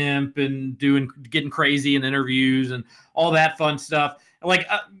JoJo Kemp and getting crazy in interviews and all that fun stuff. Like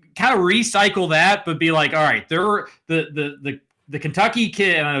kind of recycle that, but be like, all right, there were the Kentucky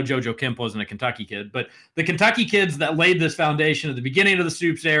kid, and I know JoJo Kemp wasn't a Kentucky kid, but the Kentucky kids that laid this foundation at the beginning of the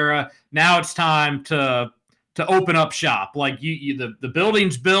Stoops era, now it's time to open up shop. Like the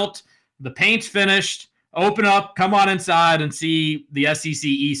building's built, the paint's finished, open up, come on inside and see the SEC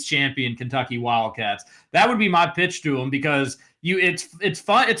East champion Kentucky Wildcats. That would be my pitch to them because It's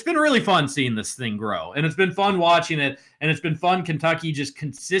fun. It's been really fun seeing this thing grow, and it's been fun watching it, and it's been fun Kentucky just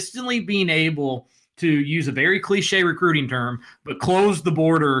consistently being able to use a very cliche recruiting term, but close the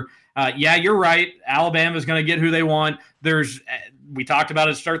border. Yeah, you're right. Alabama's going to get who they want. We talked about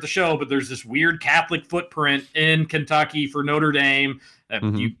it to start the show, but there's this weird Catholic footprint in Kentucky for Notre Dame.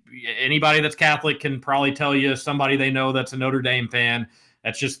 Anybody that's Catholic can probably tell you somebody they know that's a Notre Dame fan.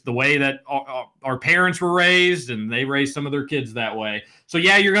 That's just the way that our parents were raised, and they raised some of their kids that way. So,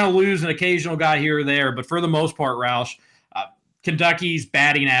 yeah, you're going to lose an occasional guy here or there, but for the most part, Roush, Kentucky's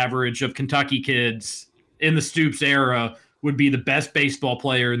batting average of Kentucky kids in the Stoops era would be the best baseball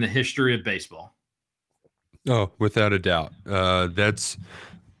player in the history of baseball. Oh, without a doubt. That's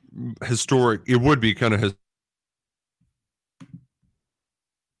historic. It would be kind of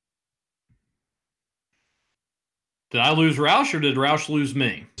Did I lose Roush, or did Roush lose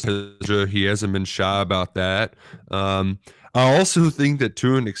me? He hasn't been shy about that. I also think that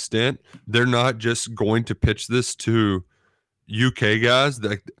to an extent, they're not just going to pitch this to UK guys.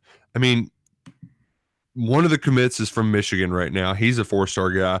 One of the commits is from Michigan right now. He's a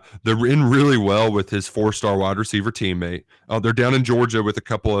 4-star guy. They're in really well with his 4-star wide receiver teammate. They're down in Georgia with a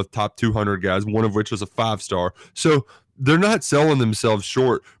couple of top 200 guys, one of which was a 5-star. So they're not selling themselves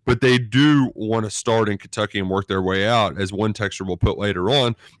short, but they do want to start in Kentucky and work their way out, as one texter will put later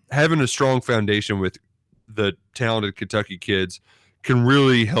on. Having a strong foundation with the talented Kentucky kids can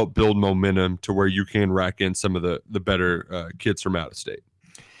really help build momentum to where you can rack in some of the better kids from out of state.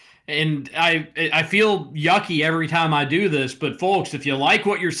 And I feel yucky every time I do this, but folks, if you like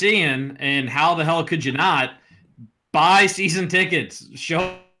what you're seeing, and how the hell could you not, buy season tickets,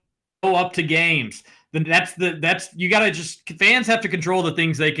 show up to games. Then you got to fans have to control the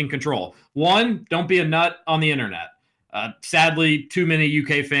things they can control. One, don't be a nut on the internet. Sadly, too many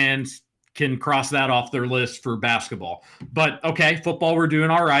UK fans can cross that off their list for basketball. But okay, football, we're doing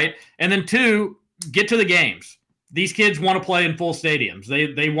all right. And then 2, get to the games. These kids want to play in full stadiums.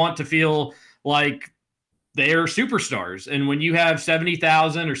 They want to feel like they're superstars. And when you have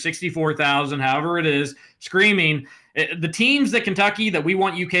 70,000 or 64,000, however it is, screaming, the teams that Kentucky that we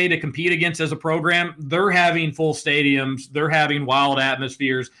want UK to compete against as a program, they're having full stadiums. They're having wild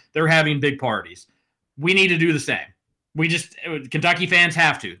atmospheres. They're having big parties. We need to do the same. Kentucky fans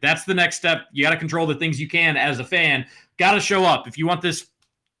have to. That's the next step. You got to control the things you can as a fan. Got to show up. If you want this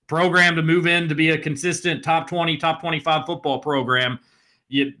program to move in to be a consistent top 20, top 25 football program,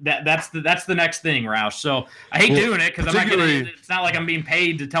 that's the next thing, Roush. So I hate doing it because it's not like I'm being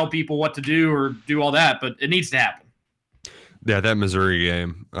paid to tell people what to do or do all that, but it needs to happen. Yeah, that Missouri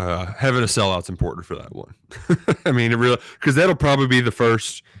game, having a sellout's important for that one. I mean, it really, because that'll probably be the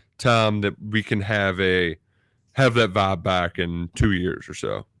first time that we can have that vibe back in 2 years or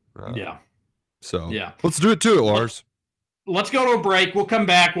so. Let's do it to it, Lars. Let's go to a break. We'll come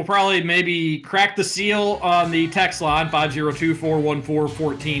back. We'll probably maybe crack the seal on the text line,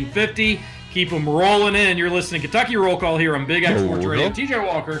 502-414-1450. Keep them rolling in. You're listening to Kentucky Roll Call here on Big X Sports Radio. TJ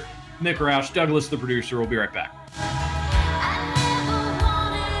Walker, Nick Roush, Douglas, the producer. We'll be right back.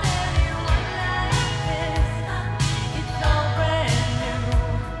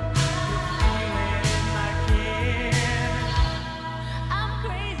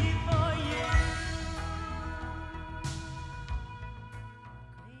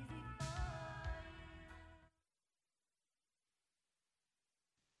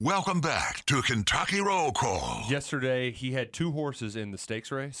 Welcome back to Kentucky Roll Call. Yesterday, he had 2 horses in the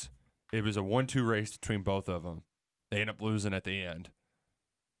stakes race. It was a 1-2 race between both of them. They end up losing at the end.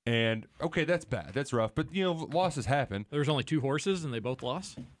 And, okay, that's bad. That's rough. But, losses happen. There's only 2 horses, and they both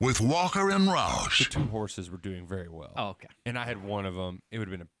lost? With Walker and Roush. The 2 horses were doing very well. Oh, okay. And I had one of them. It would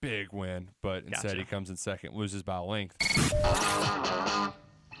have been a big win, but instead he comes in second, loses by a length.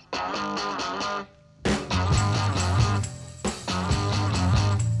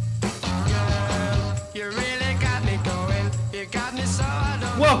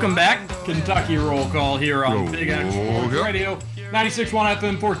 Welcome back. Kentucky Roll Call here on Big X Sports Radio. 96.1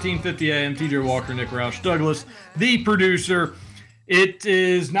 FM, 1450 AM. TJ Walker, Nick Roush, Douglas, the producer. It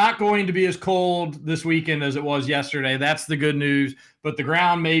is not going to be as cold this weekend as it was yesterday. That's the good news. But the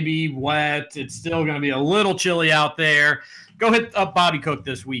ground may be wet. It's still going to be a little chilly out there. Go hit up Bobby Cook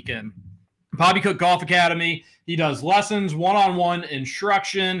this weekend. Bobby Cook Golf Academy. He does lessons, one-on-one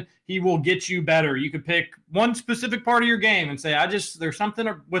instruction. He will get you better. You could pick one specific part of your game and say, there's something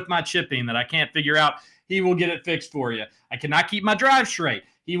with my chipping that I can't figure out. He will get it fixed for you. I cannot keep my drive straight.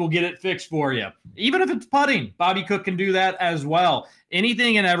 He will get it fixed for you. Even if it's putting, Bobby Cook can do that as well.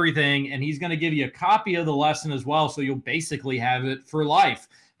 Anything and everything, and he's going to give you a copy of the lesson as well, so you'll basically have it for life.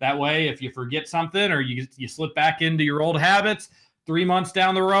 That way, if you forget something or you slip back into your old habits, 3 months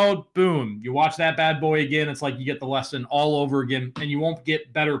down the road, boom, you watch that bad boy again. It's like you get the lesson all over again, and you won't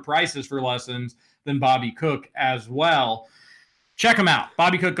get better prices for lessons than Bobby Cook as well. Check them out,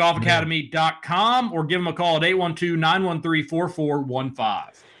 BobbyCookGolfAcademy.com, or give them a call at 812-913-4415.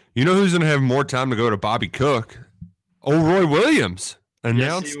 You know who's going to have more time to go to Bobby Cook? Old Roy Williams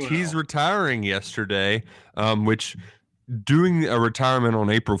announced he's retiring yesterday, which doing a retirement on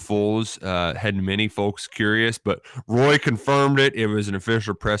April Fool's had many folks curious, but Roy confirmed it. It was an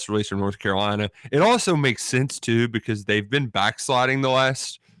official press release from North Carolina. It also makes sense, too, because they've been backsliding the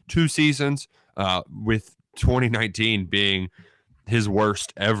last 2 seasons, with 2019 being his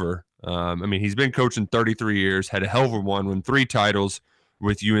worst ever. I mean, he's been coaching 33 years, had a hell of a one, won 3 titles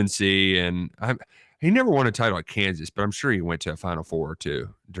with UNC, and he never won a title at Kansas, but I'm sure he went to a Final Four or 2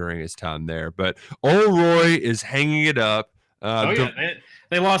 during his time there. But old Roy is hanging it up.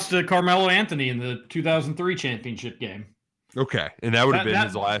 They lost to Carmelo Anthony in the 2003 championship game. Okay, and that would have been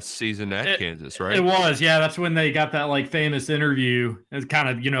his last season at Kansas, right? It was, yeah. That's when they got that like famous interview, and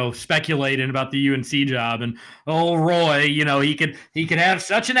kind of speculating about the UNC job. And Roy, he could have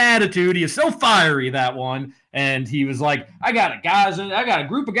such an attitude. He is so fiery, that one. And he was like, I got a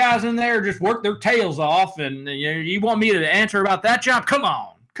group of guys in there just work their tails off, and you want me to answer about that job? Come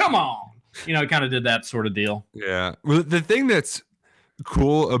on. Kind of did that sort of deal. Yeah. Well, the thing that's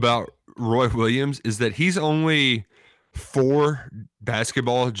cool about Roy Williams is that he's only 4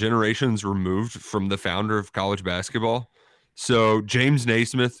 basketball generations removed from the founder of college basketball. So James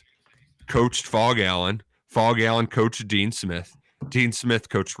Naismith coached Fog Allen. Fog Allen coached Dean Smith. Dean Smith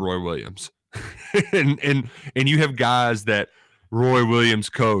coached Roy Williams. and you have guys that Roy Williams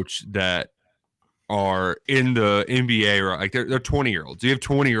coached that are in the NBA, or like they're 20-year-olds. You have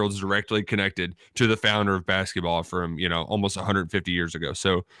 20-year-olds directly connected to the founder of basketball from almost 150 years ago.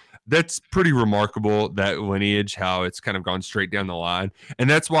 So that's pretty remarkable, that lineage, how it's kind of gone straight down the line. And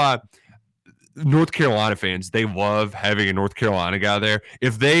that's why North Carolina fans, they love having a North Carolina guy there.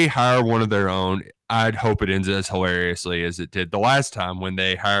 If they hire one of their own, I'd hope it ends as hilariously as it did the last time when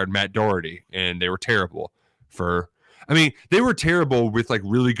they hired Matt Doherty, and they were terrible they were terrible with like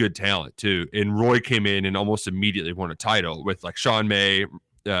really good talent too. And Roy came in and almost immediately won a title with like Sean May,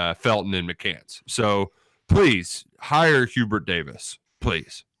 Felton, and McCants. So please hire Hubert Davis,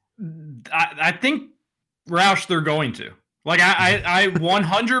 please. I think Roush, they're going to. Like I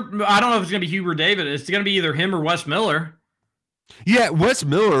 100. I don't know if it's going to be Hubert Davis. It's going to be either him or Wes Miller. Yeah, Wes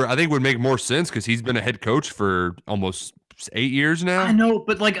Miller, I think would make more sense because he's been a head coach for almost 8 years now. I know,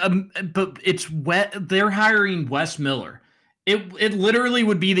 but they're hiring Wes Miller. It literally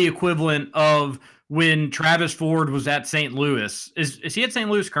would be the equivalent of when Travis Ford was at St. Louis. Is he at St.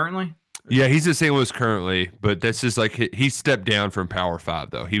 Louis currently? Yeah, he's at St. Louis currently, but that's just like he stepped down from Power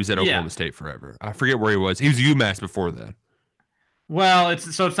 5 though. He was at Oklahoma State forever. I forget where he was. He was UMass before that. Well,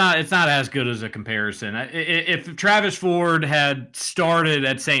 it's not as good as a comparison. If Travis Ford had started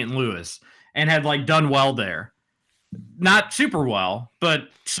at St. Louis and had like done well there, not super well, but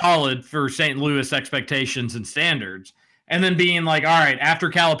solid for St. Louis expectations and standards, and then being like, all right, after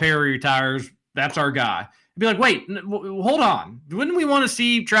Calipari retires, that's our guy. I'd be like, wait, hold on. Wouldn't we want to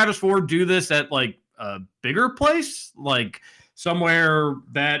see Travis Ford do this at like a bigger place, like somewhere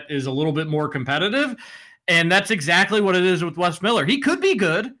that is a little bit more competitive? And that's exactly what it is with Wes Miller. He could be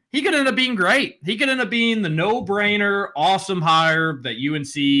good. He could end up being great. He could end up being the no-brainer, awesome hire that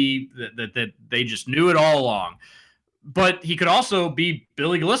UNC, that they just knew it all along. But he could also be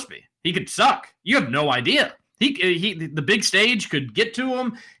Billy Gillispie. He could suck. You have no idea. The big stage could get to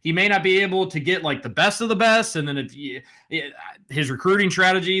him. He may not be able to get like the best of the best. And then his recruiting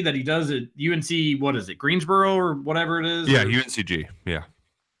strategy that he does at UNC, what is it, Greensboro or whatever it is? Yeah, UNCG. Yeah.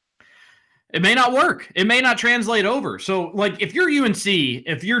 It may not work. It may not translate over. So, like, if you're UNC,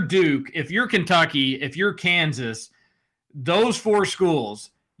 if you're Duke, if you're Kentucky, if you're Kansas, those 4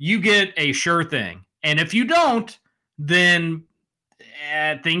 schools, you get a sure thing. And if you don't, then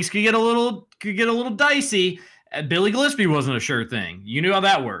things could get a little dicey. Billy Gillispie wasn't a sure thing. You knew how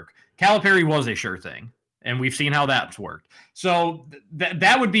that worked. Calipari was a sure thing, and we've seen how that's worked. So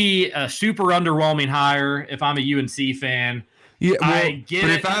that would be a super underwhelming hire if I'm a UNC fan. Yeah, well, I get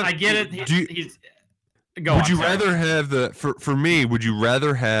it. I get it. Would you rather have the for me? Would you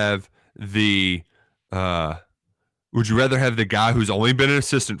rather have the guy who's only been an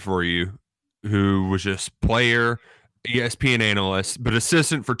assistant for you, who was just player, ESPN analyst, but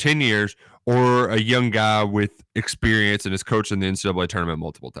assistant for 10 years, or a young guy with experience and has coached in the NCAA tournament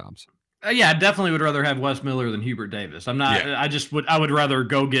multiple times? Yeah, I definitely would rather have Wes Miller than Hubert Davis. I'm not. Yeah. I would rather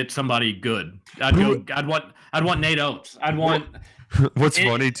go get somebody good. I'd want Nate Oates. I'd want What's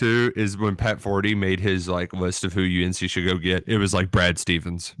funny too is when Pat Forty made his like list of who UNC should go get, it was like Brad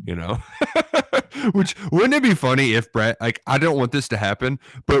Stevens, you know. Which wouldn't it be funny if Brad, like, I don't want this to happen,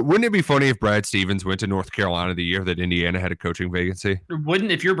 but wouldn't it be funny if Brad Stevens went to North Carolina the year that Indiana had a coaching vacancy?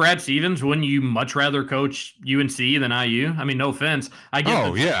 If you're Brad Stevens, wouldn't you much rather coach UNC than IU? I mean, no offense. I get.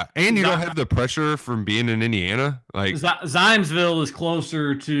 Oh yeah, and you don't have the pressure from being in Indiana. Like Zionsville is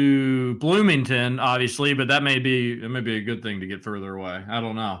closer to Bloomington, obviously, but it may be a good thing to get further away. I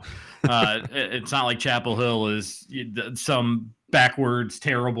don't know. It's not like Chapel Hill is some backwards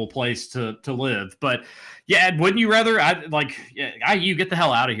terrible place to live, but yeah, wouldn't you rather IU get the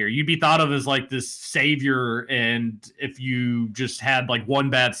hell out of here? You'd be thought of as like this savior, and if you just had like one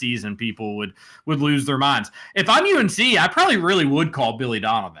bad season, people would lose their minds. If I'm UNC, I probably really would call Billy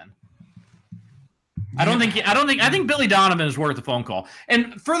Donovan. I think Billy Donovan is worth a phone call.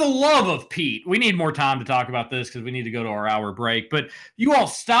 And for the love of Pete, we need more time to talk about this because we need to go to our hour break. But you all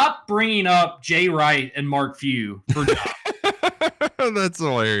stop bringing up Jay Wright and Mark Few for jobs. That's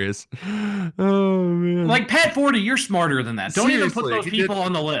hilarious. Oh man! Like Pat Forty, you're smarter than that. Don't Seriously, even put those people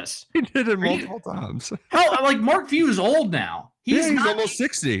on the list. He did it multiple times. Hell, like Mark Few is old now. He's almost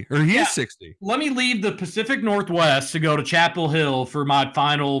 60, or he is 60. Let me leave the Pacific Northwest to go to Chapel Hill for my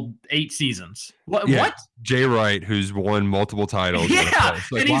final 8 seasons. What? Jay Wright, who's won multiple titles. Yeah.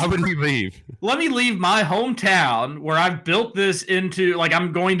 Like, why would he leave? Let me leave my hometown where I've built this into, like,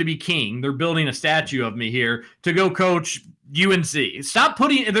 I'm going to be king. They're building a statue of me here to go coach UNC. Stop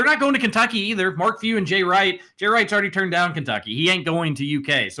putting, they're not going to Kentucky either. Mark Few and Jay Wright. Jay Wright's already turned down Kentucky. He ain't going to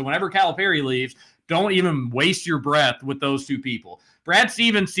UK. So whenever Calipari leaves, don't even waste your breath with those two people. Brad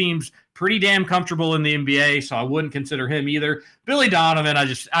Stevens seems pretty damn comfortable in the NBA, so I wouldn't consider him either. Billy Donovan,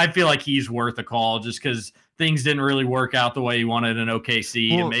 I feel like he's worth a call just because things didn't really work out the way he wanted in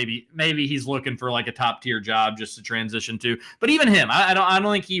OKC, and maybe he's looking for like a top tier job just to transition to. But even him, I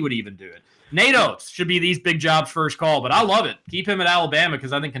don't think he would even do it. Nate Oates should be these big jobs first call, but I love it. Keep him at Alabama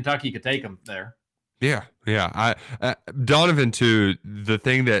because I think Kentucky could take him there. Yeah. Donovan too. The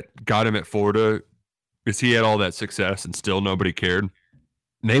thing that got him at Florida is he had all that success and still nobody cared.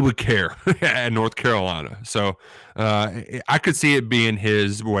 They would care at North Carolina. So I could see it being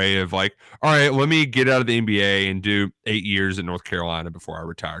his way of like, all right, let me get out of the NBA and do 8 years in North Carolina before I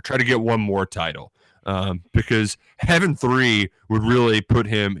retire. Try to get one more title. Because having 3 would really put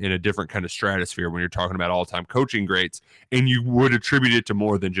him in a different kind of stratosphere when you're talking about all-time coaching greats, and you would attribute it to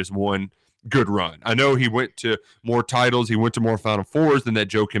more than just one good run. I know he went to more titles. He went to more Final Fours than that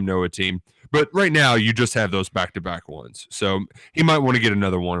Joakim Noah team. But right now, you just have those back-to-back ones. So he might want to get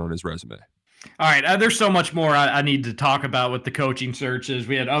another one on his resume. All right. There's so much more I need to talk about with the coaching searches.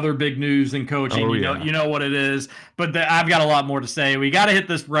 We had other big news in coaching. Oh, you know what it is. But I've got a lot more to say. We got to hit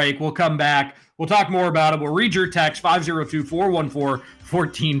this break. We'll come back. We'll talk more about it. We'll read your text,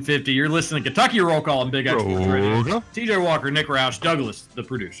 502-414-1450. You're listening to Kentucky Roll Call on Big X Sports Radio. TJ Walker, Nick Roush, Douglas, the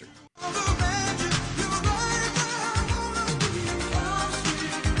producer.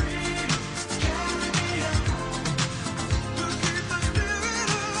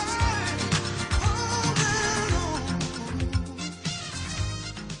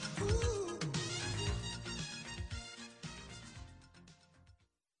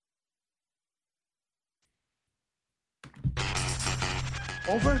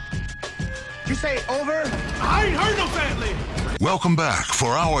 Over? You say over? I ain't heard no family. Welcome back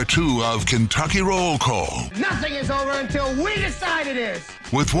for hour 2 of Kentucky Roll Call Nothing is over until we decide it is.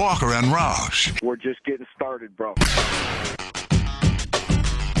 with Walker and Roush. We're just getting started, bro.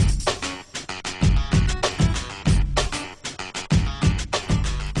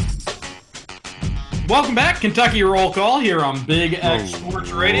 Welcome back, Kentucky Roll Call here on Big X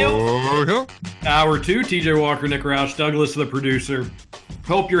Sports Radio. Hour 2, TJ Walker, Nick Roush, Douglas, the producer.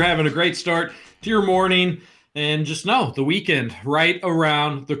 Hope you're having a great start to your morning. And just know, the weekend right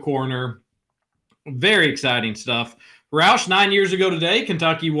around the corner. Very exciting stuff. Roush, 9 years ago today,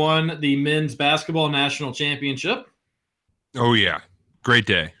 Kentucky won the men's basketball national championship. Oh, yeah. Great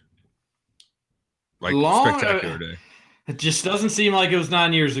day. Spectacular day. It just doesn't seem like it was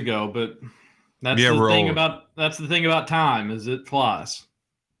 9 years ago, but that's the thing about time, is it flies.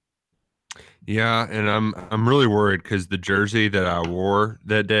 Yeah, and I'm really worried because the jersey that I wore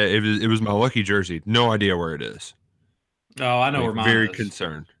that day, it was my lucky jersey. No idea where it is. Oh, I know where mine is.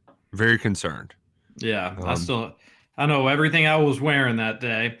 Very concerned. Yeah, I know everything I was wearing that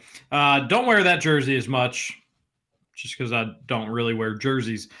day. Don't wear that jersey as much, just because I don't really wear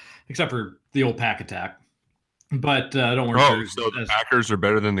jerseys, except for the old Pack Attack. But I don't wear jerseys. So the Packers are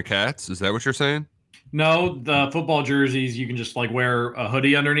better than the Cats? Is that what you're saying? No, the football jerseys, you can just like wear a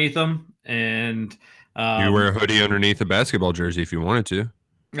hoodie underneath them. And You wear a hoodie underneath a basketball jersey if you wanted to.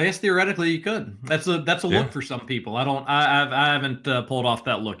 I guess theoretically you could. That's a look for some people. I haven't pulled off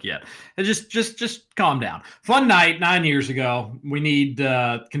that look yet. And just calm down. Fun night 9 years ago. We need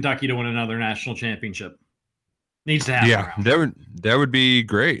Kentucky to win another national championship. Needs to happen. Yeah, that would be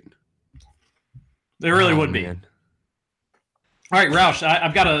great. It really would be. Man. All right, Roush,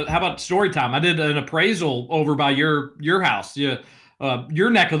 I've got how about story time? I did an appraisal over by your house, your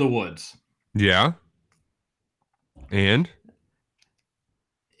neck of the woods. Yeah. And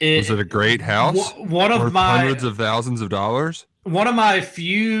was it a great house? One of my hundreds of thousands of dollars. One of my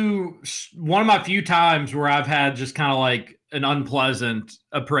few times where I've had just kind of like an unpleasant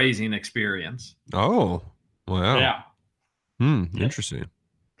appraising experience. Oh, wow. Yeah. Interesting.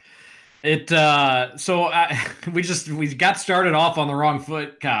 We got started off on the wrong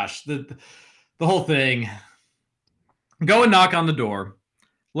foot. Gosh, the whole thing. Go and knock on the door.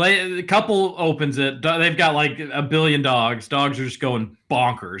 The couple opens it. They've got like a billion dogs. Dogs are just going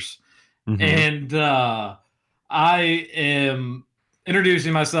bonkers. Mm-hmm. And I am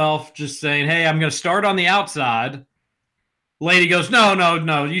introducing myself, just saying, hey, I'm going to start on the outside. Lady goes,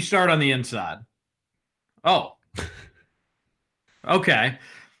 no, you start on the inside. Oh. Okay.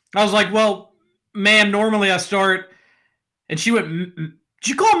 I was like, well, ma'am, normally I start. And she went, did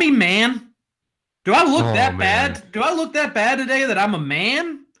you call me man? Do I look that bad? Do I look that bad today that I'm a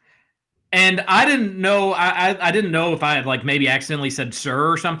man? And I didn't know. I didn't know if I had like maybe accidentally said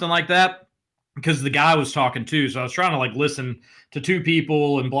sir or something like that, because the guy was talking too. So I was trying to like listen to two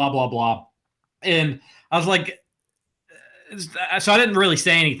people and blah, blah, blah. And I was like, so I didn't really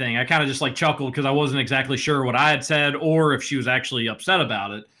say anything. I kind of just like chuckled because I wasn't exactly sure what I had said or if she was actually upset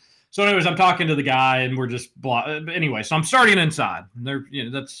about it. So anyways, I'm talking to the guy and we're just blah. Anyway, so I'm starting inside. They're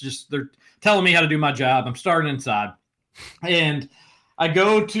telling me how to do my job. I'm starting inside. And I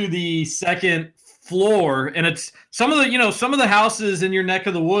go to the second floor, and it's some of the houses in your neck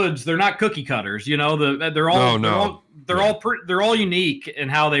of the woods. They're not cookie cutters, they're all unique in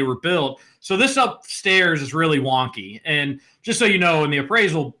how they were built. So this upstairs is really wonky. And just so you know, in the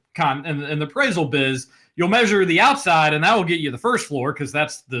appraisal in the appraisal biz, you'll measure the outside, and that will get you the first floor because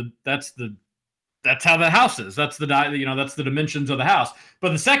that's how the house is. That's that's the dimensions of the house. But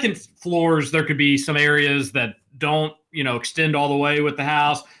the second floors, there could be some areas that don't, extend all the way with the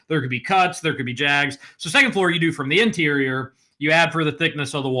house. There could be cuts, there could be jags. So second floor, you do from the interior, you add for the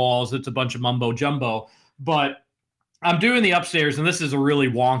thickness of the walls. It's a bunch of mumbo jumbo. But I'm doing the upstairs, and this is a really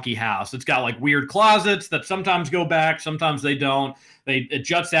wonky house. It's got like weird closets that sometimes go back, sometimes they don't. It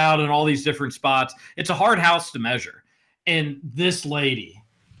juts out in all these different spots. It's a hard house to measure. And this lady,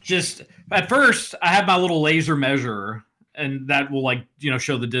 just at first, I have my little laser measurer, and that will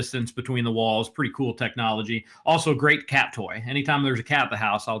show the distance between the walls. Pretty cool technology. Also, great cat toy. Anytime there's a cat at the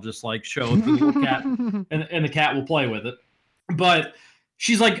house, I'll just show it to the little cat, and the cat will play with it. But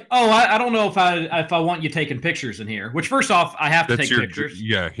she's like, "Oh, I don't know if I want you taking pictures in here." Which, first off, I have to take pictures.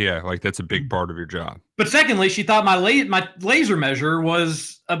 Yeah, that's a big part of your job. But secondly, she thought my laser measure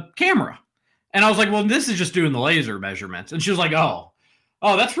was a camera, and I was like, "Well, this is just doing the laser measurements." And she was like, "Oh,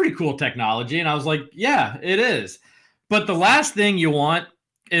 that's pretty cool technology." And I was like, "Yeah, it is." But the last thing you want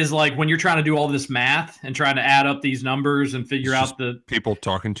is when you're trying to do all this math and trying to add up these numbers and figure out the people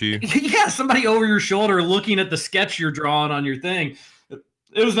talking to you. Yeah, somebody over your shoulder looking at the sketch you're drawing on your thing.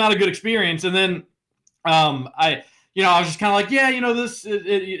 It was not a good experience. And then I was just kind of like, this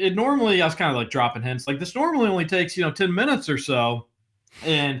it normally, I was kind of dropping hints this normally only takes 10 minutes or so.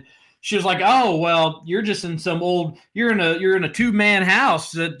 And she was like, "Oh, well, you're just in you're in a 2-man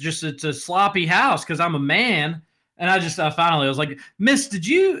house it's a sloppy house because I'm a man." And I finally was like, "Miss, did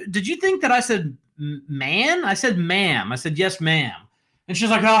you think that I said man?" I said, "Ma'am." I said, "Yes, ma'am." And she's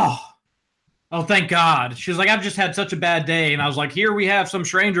like, oh, thank God. She was like, "I've just had such a bad day." And I was like, "Here we have some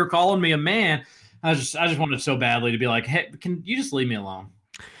stranger calling me a man." I just wanted so badly to be like, "Hey, can you just leave me alone?"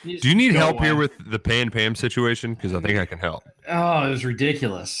 Do you need help here with the Pan Pam situation? Because I think I can help. Oh, it was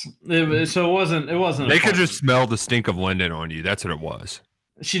ridiculous. It wasn't. They could just smell the stink of Linden on you. That's what it was.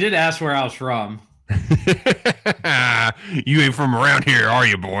 She did ask where I was from. You ain't from around here, are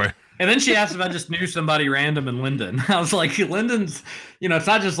you, boy? And then she asked if I just knew somebody random in Linden. I was like, Linden's, it's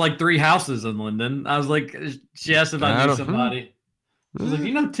not just 3 houses in Linden. I was like, she asked if I knew somebody. She was like,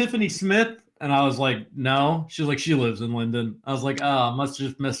 "You know Tiffany Smith?" And I was like, "No." She was like, "She lives in Linden." I was like, "Oh, I must have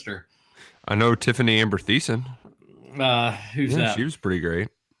just missed her." I know Tiffany Amber Thiessen. Who's that? She was pretty great.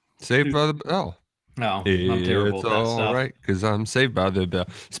 Saved by the Bell. No, I'm terrible it's at that all stuff. right because I'm Saved by the Bell.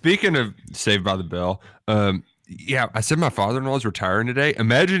 Speaking of Saved by the Bell, I said my father-in-law is retiring today.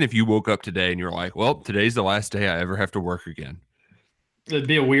 Imagine if you woke up today and you're like, "Well, today's the last day I ever have to work again." It'd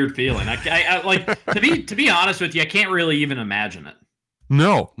be a weird feeling. I like to be honest with you, I can't really even imagine it.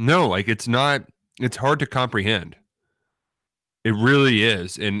 No, like it's not. It's hard to comprehend. It really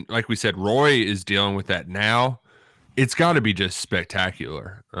is, and like we said, Roy is dealing with that now. It's got to be just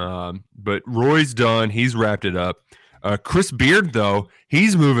spectacular. But Roy's done. He's wrapped it up. Chris Beard, though,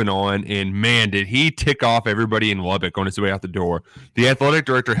 he's moving on, and man, did he tick off everybody in Lubbock on his way out the door. The athletic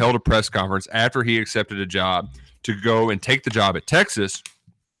director held a press conference after he accepted a job to go and take the job at Texas.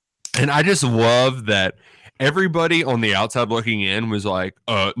 And I just love that everybody on the outside looking in was like,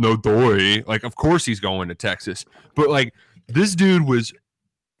 no doy. Like, of course he's going to Texas. But, like, this dude was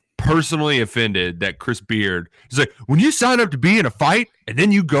personally offended that Chris Beard is like, when you sign up to be in a fight and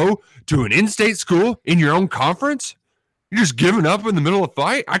then you go to an in-state school in your own conference, you're just giving up in the middle of a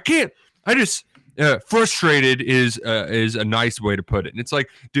fight? Frustrated is a nice way to put it. And it's like,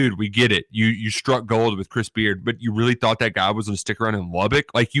 dude, we get it. You struck gold with Chris Beard, but you really thought that guy was going to stick around in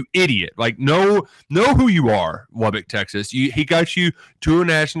Lubbock? Like, you idiot. Like, know who you are, Lubbock, Texas. He got you to a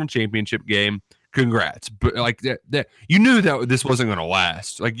national championship game. Congrats. But like that you knew that this wasn't going to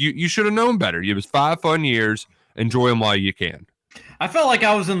last. Like, you should have known better. It was 5 fun years. Enjoy them while you can. I felt like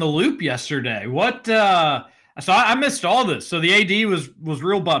I was in the loop yesterday. So I missed all this. So the AD was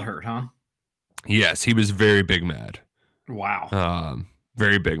real butthurt, huh? Yes, he was very big mad. Wow.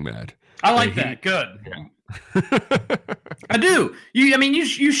 Very big mad. I like that. Good. Yeah. I do. You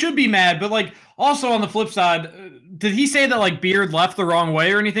should be mad, but like also on the flip side, did he say that like Beard left the wrong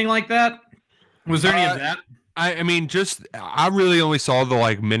way or anything like that? Was there any of that? I really only saw the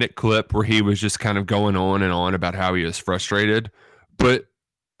like minute clip where he was just kind of going on and on about how he was frustrated. But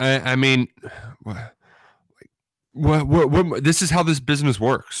what this is how this business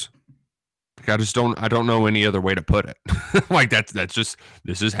works. Like, I don't know any other way to put it. Like that's just,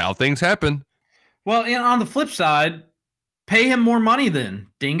 this is how things happen. Well, and on the flip side, pay him more money then,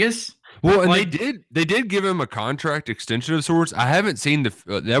 dingus. Well, and they did give him a contract extension of sorts. I haven't seen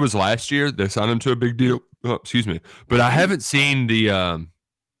that was last year. They signed him to a big deal. Oh, excuse me. But I haven't seen the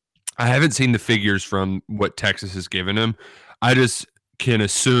figures from what Texas has given him. I just can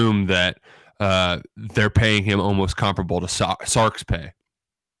assume that they're paying him almost comparable to Sark's pay.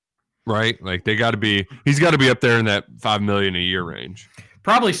 Right? Like he's got to be up there in that $5 million a year range.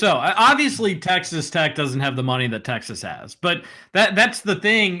 Probably so. Obviously, Texas Tech doesn't have the money that Texas has, but that's the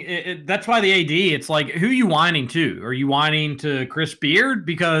thing. That's why the AD. It's like, who are you whining to? Are you whining to Chris Beard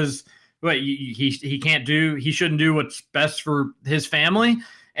because he can't do? He shouldn't do what's best for his family.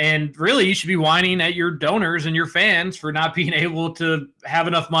 And really, you should be whining at your donors and your fans for not being able to have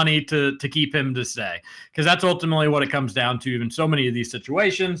enough money to keep him to stay, because that's ultimately what it comes down to in so many of these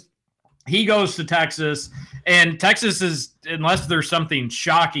situations. He goes to Texas, and Texas is, unless there's something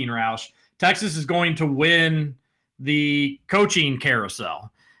shocking, Roush, Texas is going to win the coaching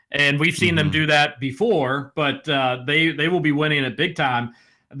carousel. And we've seen them do that before, but they will be winning it big time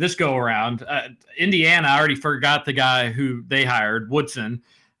this go around. Indiana, I already forgot the guy who they hired, Woodson.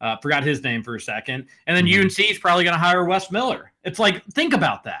 Forgot his name for a second. And then UNC is probably going to hire Wes Miller. It's like, think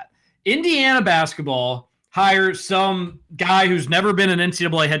about that. Indiana basketball hires some guy who's never been an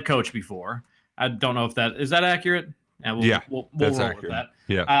NCAA head coach before. I don't know if that is that accurate. We'll that's roll accurate. with that.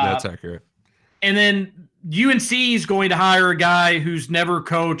 Yeah, that's accurate. And then UNC is going to hire a guy who's never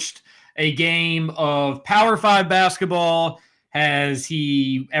coached a game of Power 5 basketball. Has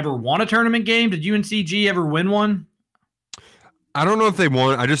he ever won a tournament game? Did UNCG ever win one? I don't know if they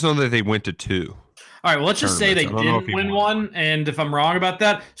won. I just know that they went to 2. All right, well, let's just say they didn't win one, and if I'm wrong about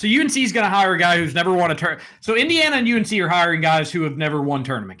that. So UNC is going to hire a guy who's never won a tournament. So Indiana and UNC are hiring guys who have never won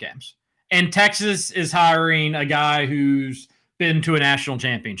tournament games. And Texas is hiring a guy who's been to a national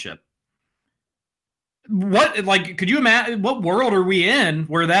championship. Could you imagine, what world are we in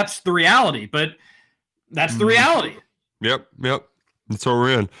where that's the reality? But that's the reality. Yep. That's what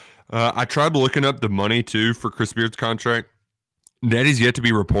we're in. I tried looking up the money, too, for Chris Beard's contract. That is yet to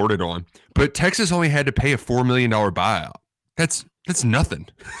be reported on. But Texas only had to pay a $4 million buyout. That's nothing.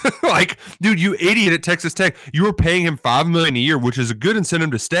 Like, dude, you idiot at Texas Tech. You were paying him $5 million a year, which is a good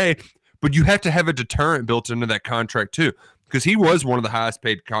incentive to stay, but you have to have a deterrent built into that contract, too, because he was one of the highest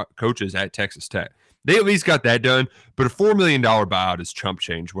paid coaches at Texas Tech. They at least got that done, but a $4 million buyout is chump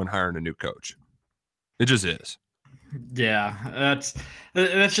change when hiring a new coach. It just is. Yeah, that's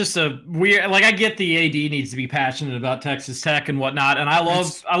just a weird. Like, I get the AD needs to be passionate about Texas Tech and whatnot, and I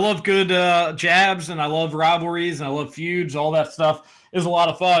love good jabs, and I love rivalries, and I love feuds. All that stuff is a lot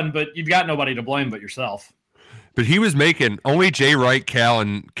of fun, but you've got nobody to blame but yourself. But he was making only Jay Wright, Cal,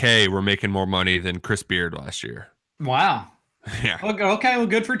 and Kay were making more money than Chris Beard last year. Wow. Yeah. Okay, well,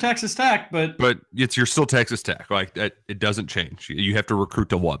 good for Texas Tech, but you're still Texas Tech. Like that, it doesn't change. You have to recruit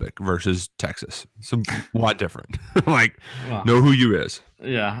to Lubbock versus Texas. It's a lot different. Like, know who you is.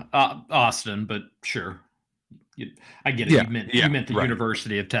 Yeah, Austin, but sure. I get it. You meant the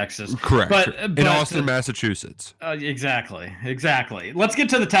University of Texas. Correct. But in Austin, Massachusetts. Exactly. Let's get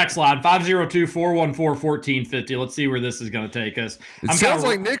to the text line, 502-414-1450. Let's see where this is going to take us. It sounds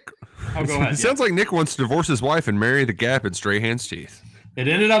like Nick. Oh, go ahead. It sounds like Nick wants to divorce his wife and marry the Gap and Strahan's teeth. It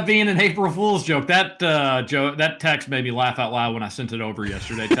ended up being an April Fool's joke. That text made me laugh out loud when I sent it over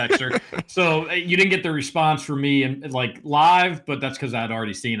yesterday, Texter. So you didn't get the response from me and like live, but that's because I'd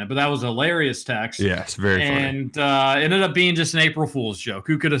already seen it. But that was a hilarious text. Yes, very funny. And ended up being just an April Fool's joke.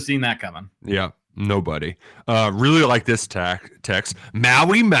 Who could have seen that coming? Yeah, nobody. Really like this text.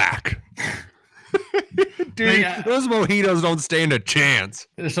 Maui Mac. Dude, those mojitos don't stand a chance.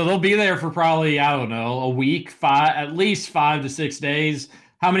 So they'll be there for probably, I don't know, a week, at least 5 to 6 days.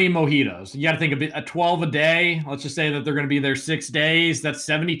 How many mojitos? You got to think a 12 a day. Let's just say that they're going to be there 6 days. That's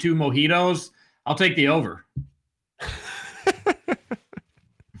 72 mojitos. I'll take the over.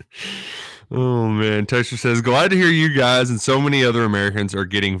 Oh, man. Texture says, glad to hear you guys and so many other Americans are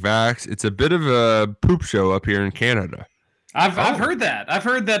getting vaxxed. It's a bit of a poop show up here in Canada. I've heard that. I've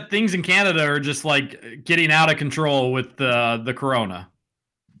heard that things in Canada are just like getting out of control with the corona.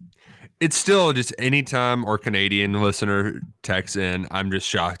 It's still just anytime our Canadian listener texts in, I'm just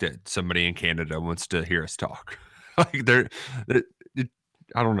shocked that somebody in Canada wants to hear us talk. Like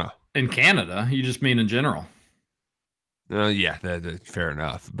I don't know. In Canada, you just mean in general. Yeah, fair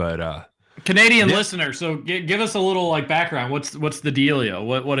enough. But Canadian listener, so give us a little like background. What's the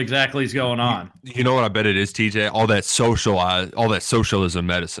dealio? What exactly is going on? You know what I bet it is, TJ? All that socialism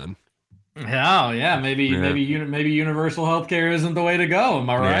medicine. Yeah. Maybe universal healthcare isn't the way to go. Am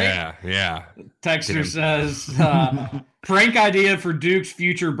I right? Yeah. Texter says, prank idea for Duke's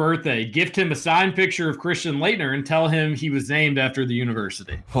future birthday. Gift him a signed picture of Christian Laettner and tell him he was named after the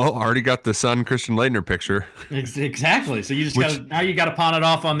university. Well, already got the son Christian Laettner picture. Exactly. So you just got to pawn it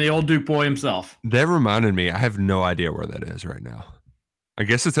off on the old Duke boy himself. That reminded me, I have no idea where that is right now. I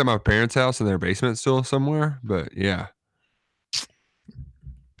guess it's at my parents' house in their basement still somewhere, but yeah.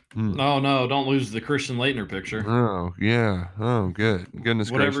 Oh no! Don't lose the Christian Laettner picture. Oh yeah. Oh good. Goodness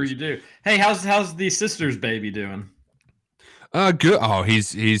gracious. Whatever you do. Hey, how's the sister's baby doing? Good. Oh,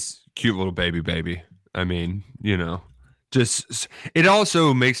 he's cute little baby. I mean, just it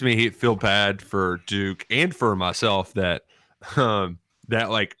also makes me feel bad for Duke and for myself that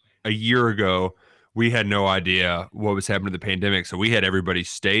like a year ago we had no idea what was happening to the pandemic, so we had everybody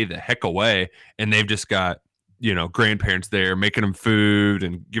stay the heck away, and they've just got grandparents there making them food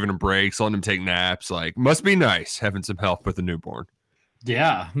and giving them breaks, letting them take naps. Like, must be nice having some help with a newborn.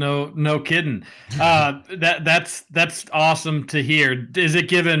 Yeah, no kidding. That's awesome to hear. Is it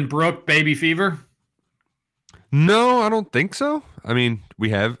giving Brooke baby fever? No, I don't think so. I mean, we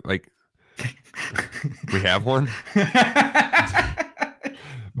have one.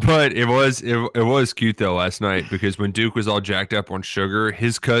 But it was cute though last night because when Duke was all jacked up on sugar,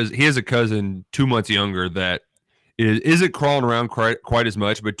 he has a cousin 2 months younger that isn't crawling around quite as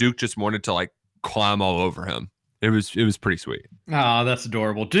much, but Duke just wanted to like climb all over him. It was pretty sweet. Oh, that's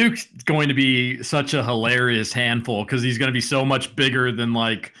adorable. Duke's going to be such a hilarious handful because he's going to be so much bigger than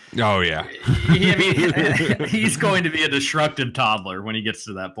like. Oh yeah. He's going to be a destructive toddler when he gets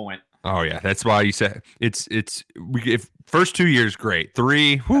to that point. Oh yeah, that's why you said if first 2 years great,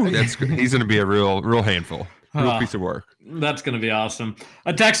 3, he's going to be a real handful, real piece of work. That's going to be awesome.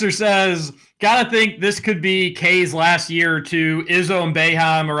 A texter says, gotta think this could be K's last year or two. Izzo and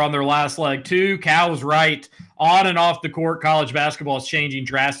Boeheim are on their last leg too. Cal was right. On and off the court, college basketball is changing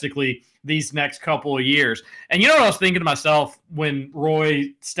drastically these next couple of years. And you know what I was thinking to myself when Roy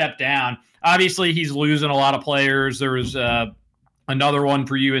stepped down? Obviously, he's losing a lot of players. There was another one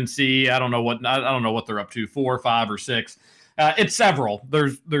for UNC. I don't know what they're up to, 4, 5, or 6. It's several.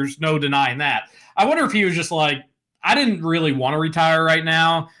 There's no denying that. I wonder if he was just like, I didn't really want to retire right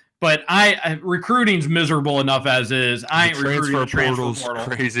now, but recruiting's miserable enough as is. I ain't recruiting the transfer portal.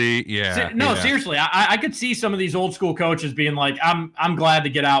 Crazy. Yeah. Seriously. I could see some of these old school coaches being like, I'm glad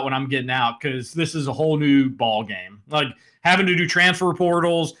to get out when I'm getting out because this is a whole new ball game. Like having to do transfer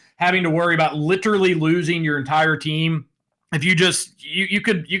portals, having to worry about literally losing your entire team. If you just you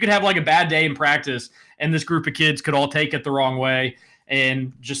could have like a bad day in practice and this group of kids could all take it the wrong way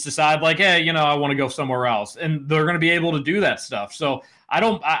and just decide like, hey, I want to go somewhere else, and they're going to be able to do that stuff. So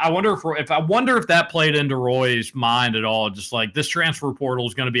I wonder if that played into Roy's mind at all. Just like this transfer portal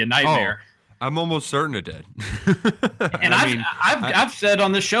is going to be a nightmare. I'm almost certain it did. And I've said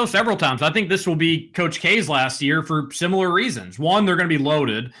on this show several times, I think this will be Coach K's last year for similar reasons. One, they're going to be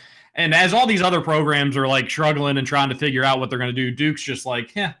loaded. And as all these other programs are like struggling and trying to figure out what they're going to do, Duke's just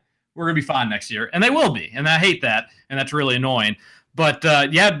like, we're going to be fine next year. And they will be. And I hate that. And that's really annoying. But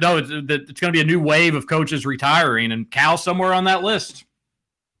it's going to be a new wave of coaches retiring, and Cal's somewhere on that list.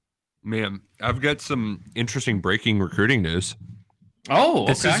 Man, I've got some interesting breaking recruiting news. Oh,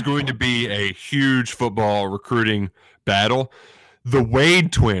 okay. This is going to be a huge football recruiting battle. The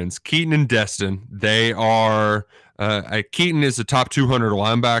Wade twins, Keaton and Destin, they are Keaton is a top 200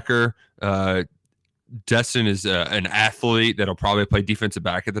 linebacker. Destin is an athlete that'll probably play defensive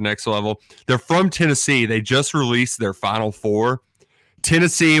back at the next level. They're from Tennessee. They just released their Final Four.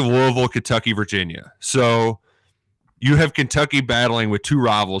 Tennessee, Louisville, Kentucky, Virginia. So you have Kentucky battling with two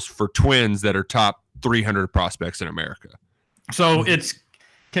rivals for twins that are top 300 prospects in America. So it's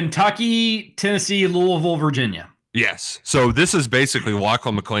Kentucky, Tennessee, Louisville, Virginia. Yes. So this is basically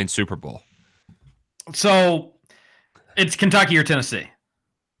Lachlan McLean's Super Bowl. So it's Kentucky or Tennessee.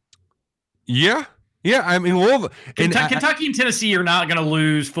 Yeah. Yeah. I mean, Louisville. Kentucky and Tennessee are not going to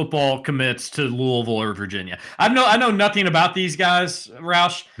lose football commits to Louisville or Virginia. I know nothing about these guys,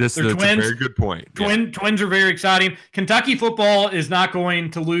 Roush. That's a very good point. Twins are very exciting. Kentucky football is not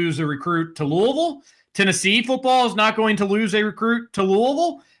going to lose a recruit to Louisville. Tennessee football is not going to lose a recruit to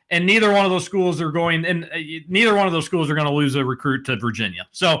Louisville, and neither one of those schools are going to lose a recruit to Virginia.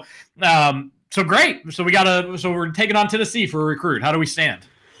 So, great. So we're taking on Tennessee for a recruit. How do we stand?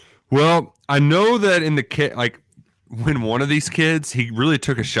 Well, I know that in the when one of these kids, he really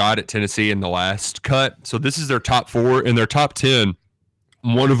took a shot at Tennessee in the last cut. So this is their top 4. In their top 10,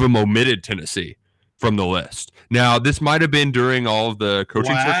 one of them omitted Tennessee from the list. Now, this might have been during all of the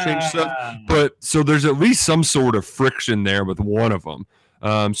coaching search change stuff, but so there's at least some sort of friction there with one of them.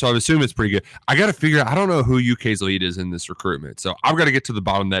 So I assume it's pretty good. I got to figure out, I don't know who UK's lead is in this recruitment. So I've got to get to the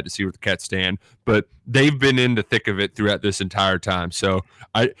bottom of that to see where the Cats stand, but they've been in the thick of it throughout this entire time. So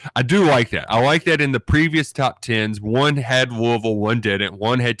I do like that. I like that in the previous top 10s, one had Louisville, one didn't.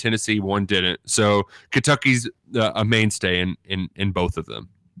 One had Tennessee, one didn't. So Kentucky's a mainstay in both of them.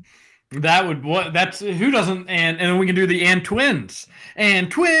 That's who doesn't, and we can do the and twins.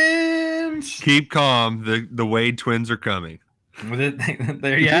 Keep calm. The Wade twins are coming.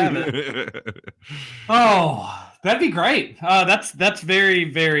 There you have it. Oh, that'd be great. That's very,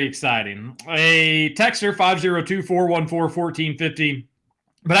 very exciting. A texter 502-414-1450.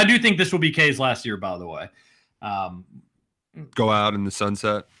 But I do think this will be K's last year, by the way. Go out in the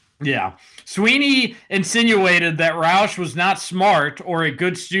sunset. Yeah. Sweeney insinuated that Roush was not smart or a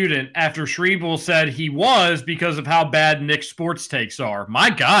good student after Schriebel said he was because of how bad Nick's sports takes are.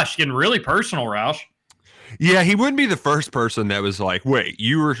 My gosh, getting really personal, Roush. Yeah, he wouldn't be the first person that was like, wait,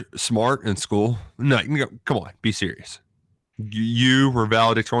 you were smart in school? No, come on, be serious. You were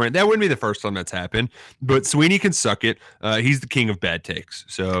valedictorian. That wouldn't be the first time that's happened, but Sweeney can suck it. He's the king of bad takes.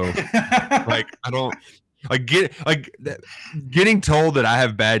 So getting told that I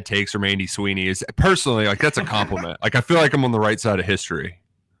have bad takes from Andy Sweeney is personally that's a compliment. I feel like I'm on the right side of history.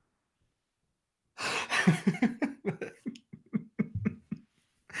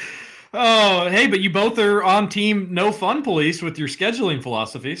 Oh, hey, but you both are on team No Fun Police with your scheduling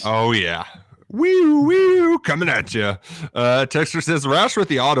philosophies. Oh, yeah. Woo, coming at you. Texter says, Roush with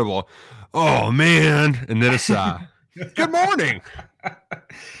the audible. Oh, man. And then a sigh. Good morning.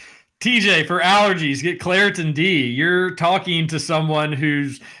 TJ, for allergies, get Claritin D. You're talking to someone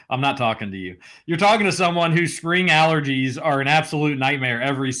I'm not talking to you. You're talking to someone whose spring allergies are an absolute nightmare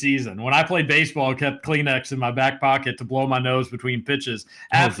every season. When I played baseball, I kept Kleenex in my back pocket to blow my nose between pitches.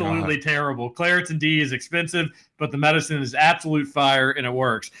 Absolutely terrible. Claritin D is expensive, but the medicine is absolute fire and it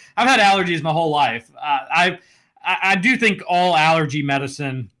works. I've had allergies my whole life. I do think all allergy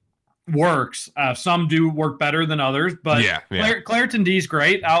medicine works. Some do work better than others, but Claritin D is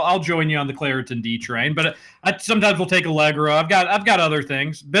great. I'll join you on the Claritin D train, but I sometimes will take Allegra. I've got other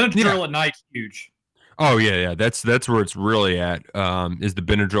things. Benadryl at night's huge. Oh yeah. That's where it's really at, is the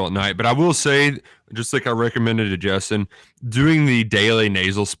Benadryl at night. But I will say, just like I recommended to Justin, doing the daily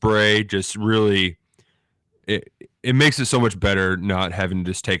nasal spray just really it makes it so much better not having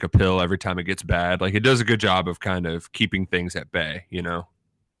to just take a pill every time it gets bad. It does a good job of kind of keeping things at bay,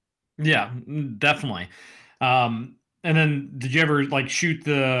 Yeah, definitely. And then did you ever shoot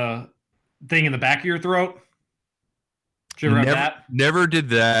the thing in the back of your throat? Did you ever have that? Never did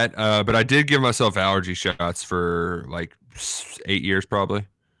that, but I did give myself allergy shots for 8 years probably.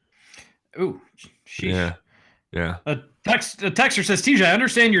 Ooh, sheesh. Yeah. Yeah. A texter says, TJ, I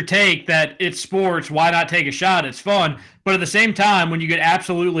understand your take that it's sports. Why not take a shot? It's fun. But at the same time, when you get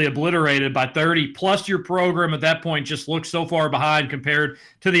absolutely obliterated by 30, plus your program at that point just looks so far behind compared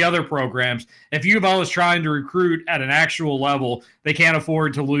to the other programs. If U of L is trying to recruit at an actual level, they can't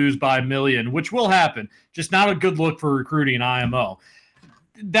afford to lose by a million, which will happen. Just not a good look for recruiting an IMO.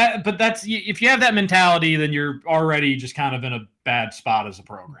 But that's if you have that mentality, then you're already just kind of in a bad spot as a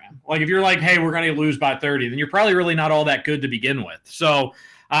program. Like if you're like, hey, we're going to lose by 30, then you're probably really not all that good to begin with. So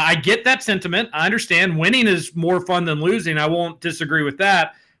I get that sentiment. I understand winning is more fun than losing. I won't disagree with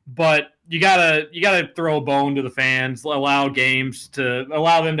that, but you gotta throw a bone to the fans, allow them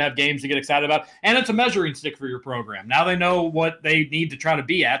to have games to get excited about, and it's a measuring stick for your program. Now they know what they need to try to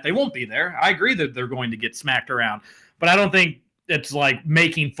be at. They won't be there. I agree that they're going to get smacked around, but I don't think it's like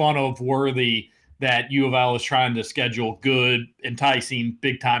making fun of worthy that U of L is trying to schedule good, enticing,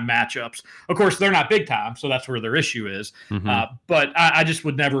 big-time matchups. Of course, they're not big-time, so that's where their issue is. Mm-hmm. But I just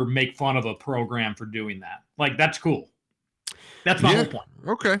would never make fun of a program for doing that. Like, that's cool. That's my whole point.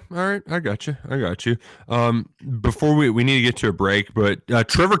 Okay. All right. I got you. Before we need to get to a break, but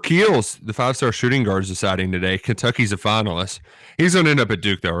Trevor Keels, the 5-star shooting guard, is deciding today. Kentucky's a finalist. He's going to end up at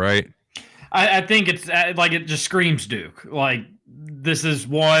Duke, though, right? I think it's like it just screams Duke. Like, this is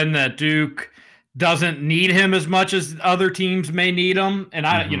one that Duke doesn't need him as much as other teams may need him. And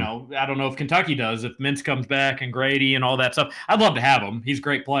I don't know if Kentucky does, if Mintz comes back and Grady and all that stuff. I'd love to have him. He's a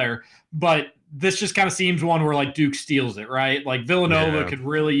great player. But this just kind of seems one where like Duke steals it, right? Like Villanova could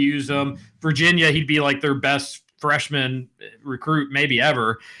really use him. Virginia, he'd be like their best freshman recruit maybe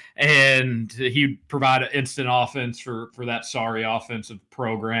ever. And he'd provide an instant offense for that sorry offensive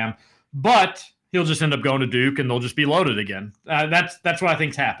program. But he'll just end up going to Duke and they'll just be loaded again. That's what I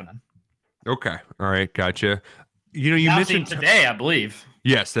think's happening. Okay. All right. Gotcha. You mentioned today, I believe.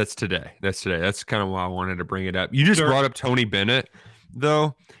 Yes, that's today. That's kind of why I wanted to bring it up. You just brought up Tony Bennett,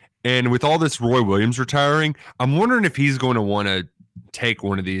 though. And with all this Roy Williams retiring, I'm wondering if he's going to want to take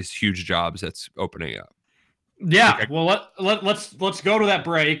one of these huge jobs that's opening up. Yeah. Well, let's go to that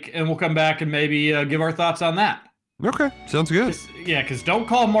break and we'll come back and maybe give our thoughts on that. Okay, sounds good. Because don't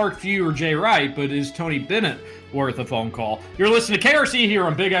call Mark Few or Jay Wright, but is Tony Bennett worth a phone call? You're listening to KRC here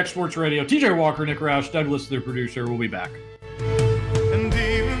on Big X Sports Radio. TJ Walker, Nick Roush, Douglas, the producer. We'll be back. And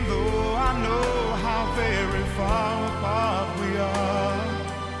even though I know how very far apart we are,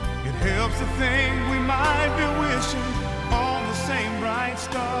 it helps to think we might be wishing on the same bright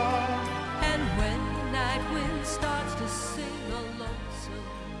star. And when the night wind starts to sing a lonesome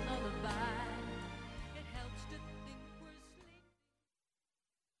lullaby, it helps to think we're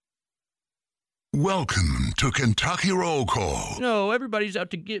sleeping. Welcome to Kentucky Roll Call. No, everybody's out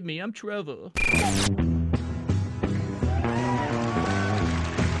to get me. I'm Trevor.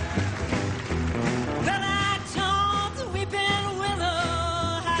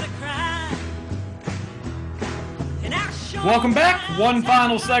 Welcome back. One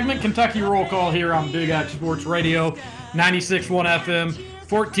final segment, Kentucky Roll Call here on Big X Sports Radio, 96.1 FM,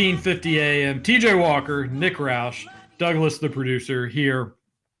 1450 AM. TJ Walker, Nick Roush, Douglas the producer here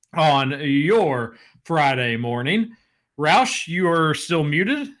on your Friday morning. Roush, you are still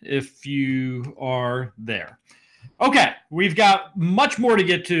muted if you are there. Okay, we've got much more to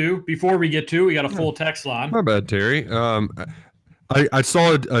get to. Before we get to, we got a full text line. My bad, Terry. I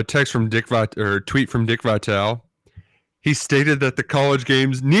saw a text from tweet from Dick Vitale. He stated that the college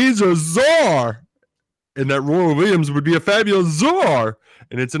games needs a czar, and that Roy Williams would be a fabulous czar.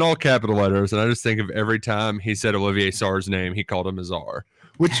 And it's in all capital letters. And I just think of every time he said Olivier Tsar's name, he called him a czar.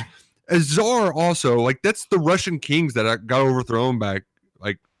 Which a czar also, like, that's the Russian kings that got overthrown by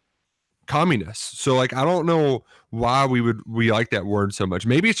like communists. So like I don't know why we like that word so much.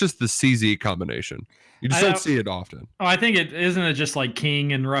 Maybe it's just the CZ combination. You just don't see it often. Oh, I think isn't it just like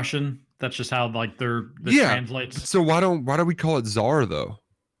king in Russian? That's just how like translates. So why do we call it czar though?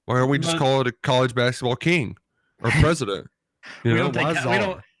 Why don't we just call it a college basketball king or president? We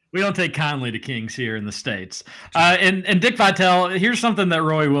don't take kindly to kings here in the States. And Dick Vitale, here's something that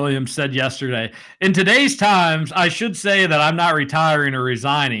Roy Williams said yesterday. In today's times, I should say that I'm not retiring or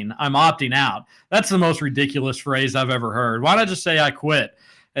resigning. I'm opting out. That's the most ridiculous phrase I've ever heard. Why not just say I quit?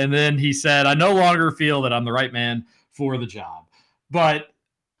 And then he said, I no longer feel that I'm the right man for the job. But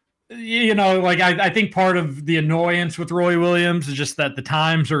I think part of the annoyance with Roy Williams is just that the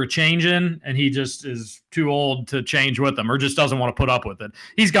times are changing and he just is too old to change with them or just doesn't want to put up with it.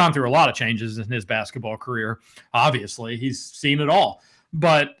 He's gone through a lot of changes in his basketball career. Obviously, he's seen it all,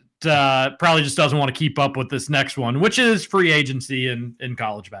 but probably just doesn't want to keep up with this next one, which is free agency in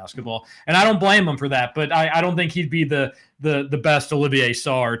college basketball. And I don't blame him for that, but I don't think he'd be the best Olivier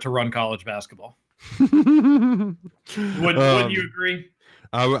Sarr to run college basketball. Wouldn't you agree?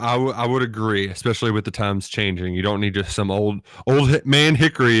 I would agree, especially with the times changing. You don't need just some old man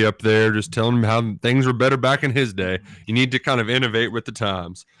Hickory up there just telling him how things were better back in his day. You need to kind of innovate with the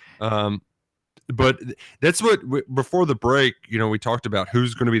times. But that's what before the break, we talked about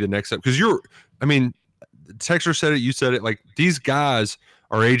who's going to be the next up because Texter said it, you said it. Like these guys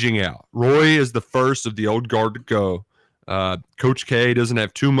are aging out. Roy is the first of the old guard to go. Coach K doesn't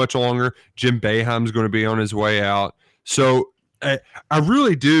have too much longer. Jim Boeheim's going to be on his way out. So I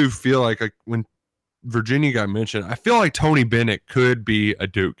really do feel like when Virginia got mentioned, I feel like Tony Bennett could be a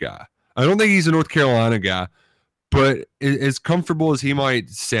Duke guy. I don't think he's a North Carolina guy, but as comfortable as he might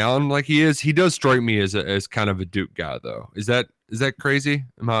sound like he is, he does strike me as kind of a Duke guy, though. Is that crazy?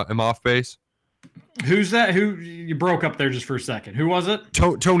 Am I off base? Who's that? Who you broke up there just for a second? Who was it?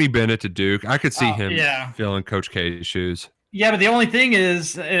 Tony Bennett to Duke. I could see him yeah. filling Coach K's shoes. Yeah, but the only thing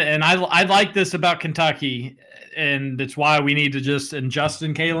is, and I like this about Kentucky, and it's why we need to and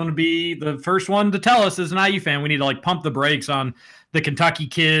Justin Kalen to be the first one to tell us as an IU fan, we need to pump the brakes on the Kentucky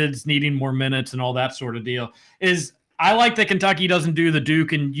kids needing more minutes and all that sort of deal. I like that Kentucky doesn't do the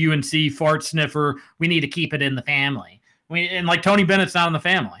Duke and UNC fart sniffer. We need to keep it in the family. And Tony Bennett's not in the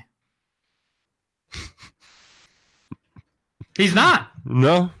family. He's not.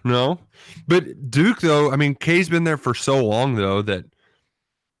 No. But Duke, though, K's been there for so long, though,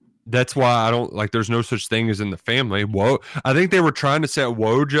 that's why I don't there's no such thing as in the family. I think they were trying to set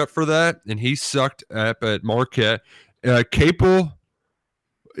Woj up for that, and he sucked up at Marquette. Capel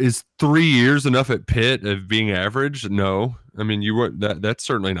is 3 years enough at Pitt of being average? No. That's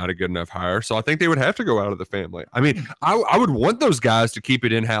certainly not a good enough hire. So I think they would have to go out of the family. I would want those guys to keep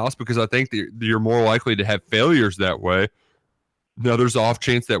it in-house because I think that you're more likely to have failures that way. Now, there's off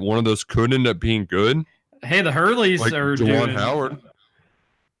chance that one of those could end up being good. Hey, the Hurleys are Juwan doing Howard.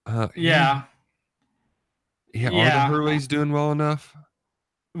 Yeah. Are the Hurleys doing well enough?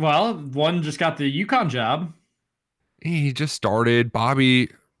 Well, one just got the UConn job. He just started. Bobby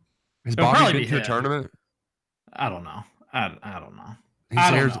has Bobby been to a tournament? I don't know. I don't know.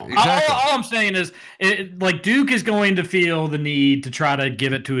 Exactly. All I'm saying is, Duke is going to feel the need to try to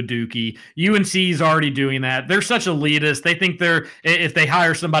give it to a Dookie. UNC's already doing that. They're such elitist. They think if they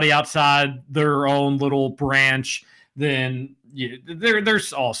hire somebody outside their own little branch, then they're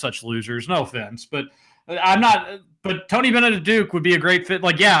all such losers. No offense, but I'm not. But Tony Bennett at Duke would be a great fit.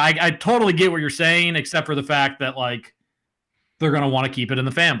 I totally get what you're saying, except for the fact that they're going to want to keep it in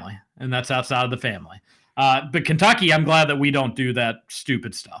the family, and that's outside of the family. But Kentucky, I'm glad that we don't do that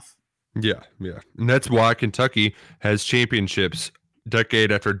stupid stuff. Yeah. And that's why Kentucky has championships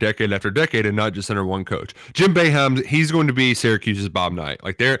decade after decade after decade and not just under one coach. Jim Boeheim, he's going to be Syracuse's Bob Knight.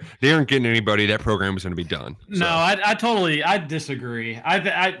 They aren't getting anybody. That program is going to be done. So. No, I disagree.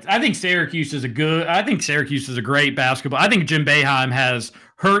 I think Syracuse is a great basketball. I think Jim Boeheim has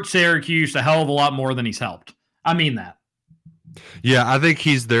hurt Syracuse a hell of a lot more than he's helped. I mean that. Yeah, I think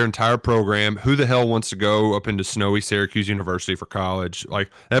he's their entire program. Who the hell wants to go up into snowy Syracuse University for college?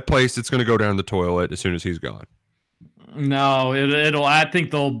 That place, it's going to go down the toilet as soon as he's gone. No, it'll. I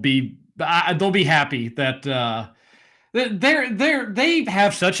think they'll be happy that they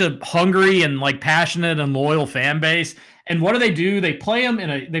have such a hungry and passionate and loyal fan base. And what do? They play them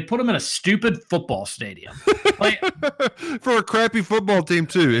they put them in a stupid football stadium. For a crappy football team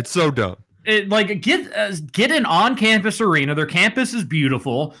too. It's so dumb. Get an on-campus arena. Their campus is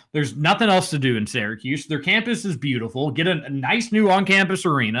beautiful. There's nothing else to do in Syracuse. Their campus is beautiful. Get a nice new on-campus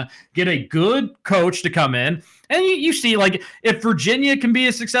arena. Get a good coach to come in. And you see, if Virginia can be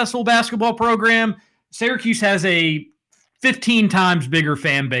a successful basketball program, Syracuse has a 15 times bigger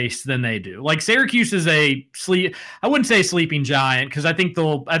fan base than they do. Syracuse is I wouldn't say sleeping giant because I think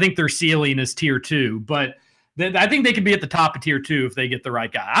their ceiling is tier 2, but I think they could be at the top of tier 2 if they get the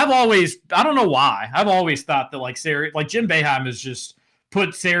right guy. I don't know why. I've always thought that Jim Boeheim has just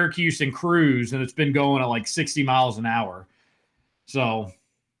put Syracuse in cruise and it's been going at 60 miles an hour. So.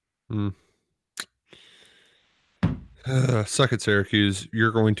 Suck it, Syracuse.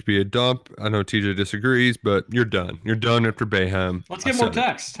 You're going to be a dump. I know TJ disagrees, but you're done. You're done after Boeheim. Let's get more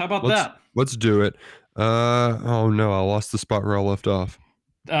text. How about that? Let's do it. Oh no, I lost the spot where I left off.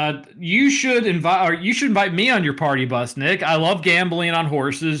 You should invite me on your party bus, Nick. I love gambling on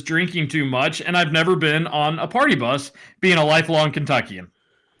horses, drinking too much, and I've never been on a party bus, being a lifelong Kentuckian.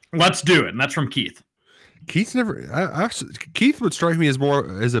 Let's do it. And that's from Keith. Keith would strike me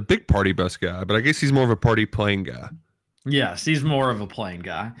as a big party bus guy, but I guess he's more of a party plane guy. Yes, he's more of a plane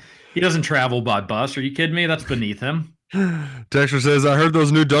guy. He doesn't travel by bus. Are you kidding me? That's beneath him. Texter says, I heard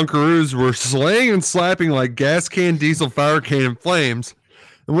those new Dunkaroos were slaying and slapping like gas can, diesel, fire can, and flames.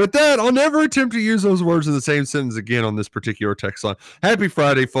 And with that, I'll never attempt to use those words in the same sentence again on this particular text line. Happy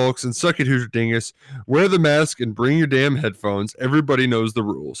Friday, folks, and suck it, Hoosier Dingus. Wear the mask and bring your damn headphones. Everybody knows the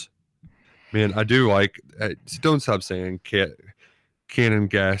rules. Man, I do like. Don't stop saying cannon,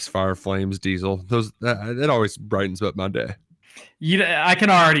 gas, fire, flames, diesel. That always brightens up my day. I can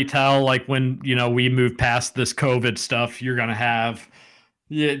already tell, like, when we move past this COVID stuff, you're gonna have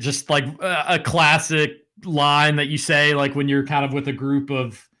just like a classic line that you say, like when you're kind of with a group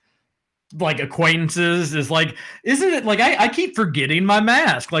of like acquaintances, is like, isn't it like I keep forgetting my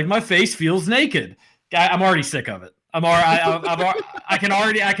mask, like my face feels naked. I'm already sick of it. I can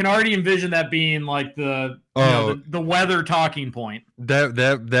already envision that being like the weather talking point.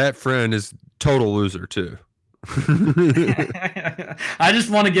 That friend is total loser too. I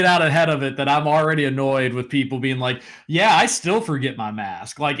just want to get out ahead of it, that I'm already annoyed with people being like, yeah, I still forget my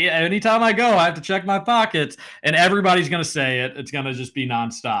mask. Like anytime I go, I have to check my pockets, and everybody's going to say it. It's going to just be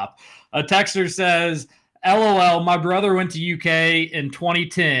nonstop. A texter says, LOL, my brother went to UK in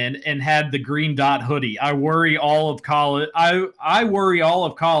 2010 and had the green dot hoodie. I worry all of college. I worry all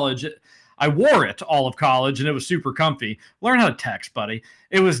of college. I wore it all of college, and it was super comfy. Learn how to text, buddy.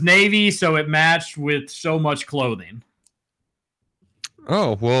 It was navy, so it matched with so much clothing.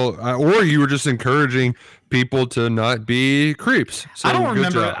 Oh, well, or you were just encouraging people to not be creeps. So I don't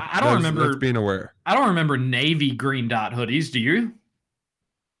remember. That's being aware. I don't remember navy green dot hoodies. Do you?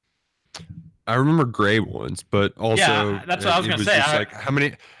 I remember gray ones, but also yeah, that's what I was going to say. Like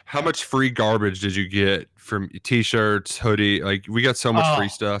how much free garbage did you get from t-shirts, hoodie? Like we got so much free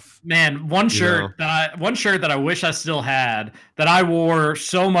stuff. Man, one shirt that I wish I still had, that I wore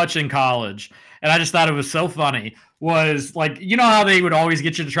so much in college, and I just thought it was so funny, was like, how they would always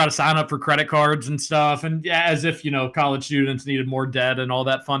get you to try to sign up for credit cards and stuff, and as if college students needed more debt and all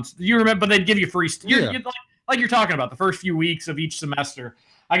that fun stuff. You remember, but they'd give you free like you're talking about the first few weeks of each semester.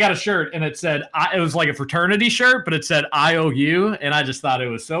 I got a shirt, and it said, it was like a fraternity shirt, but it said IOU, and I just thought it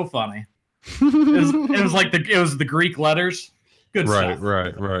was so funny. It was like the Greek letters. Good stuff.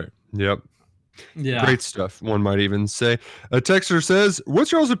 Right. Yep. Yeah. Great stuff, one might even say. A texter says,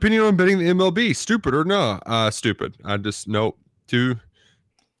 what's y'all's opinion on betting the MLB? Stupid or not? Stupid. I just, nope. Too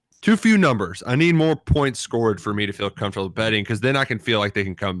few numbers. I need more points scored for me to feel comfortable betting, because then I can feel like they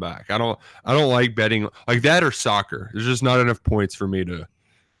can come back. I don't like betting like that or soccer. There's just not enough points for me to.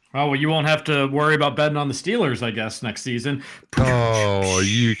 Oh, well, you won't have to worry about betting on the Steelers, I guess, next season. Oh,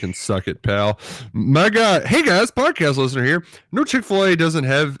 you can suck it, pal. My God. Hey, guys, podcast listener here. No, Chick-fil-A doesn't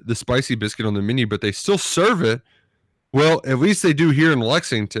have the spicy biscuit on the menu, but they still serve it. Well, at least they do here in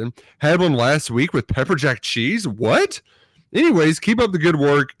Lexington. Had one last week with pepper jack cheese. What? Anyways, keep up the good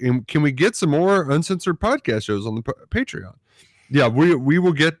work. And can we get some more uncensored podcast shows on the Patreon? Yeah, we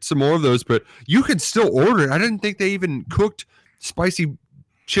will get some more of those, but you can still order it. I didn't think they even cooked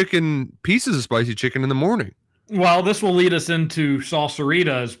pieces of spicy chicken in the morning. Well, this will lead us into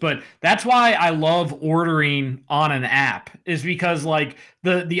salsaritas, but that's why I love ordering on an app, is because like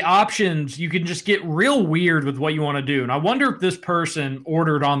the options, you can just get real weird with what you want to do. And I wonder if this person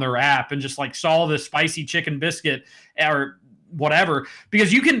ordered on their app and just like saw this spicy chicken biscuit or whatever,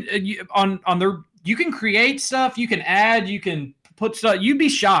 because you can you can create stuff, you can add, you can put stuff. You'd be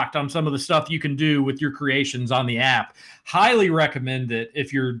shocked on some of the stuff you can do with your creations on the app. Highly recommend it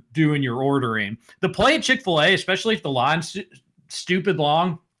if you're doing your ordering. The play at Chick-fil-A, especially if the line's stupid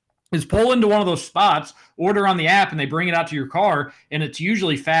long, is pull into one of those spots, order on the app, and they bring it out to your car, and it's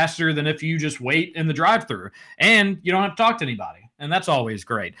usually faster than if you just wait in the drive-thru, and you don't have to talk to anybody. And that's always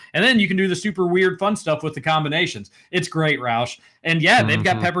great. And then you can do the super weird fun stuff with the combinations. It's great, Roush. And yeah, they've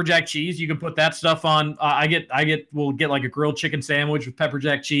got pepper jack cheese. You can put that stuff on. We'll get like a grilled chicken sandwich with pepper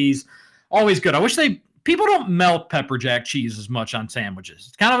jack cheese. Always good. I wish people don't melt pepper jack cheese as much on sandwiches.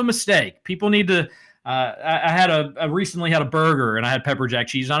 It's kind of a mistake. People need to. I recently had a burger and I had pepper jack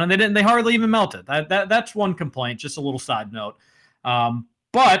cheese on it, and they hardly even melt it. That's one complaint. Just a little side note.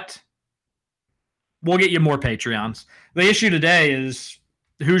 But we'll get you more Patreons. The issue today is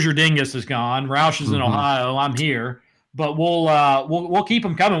Hoosier Dingus is gone. Roush is in Ohio. I'm here, but we'll keep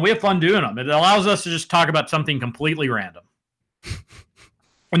them coming. We have fun doing them. It allows us to just talk about something completely random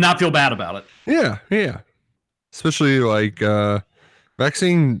and not feel bad about it. Yeah. Especially like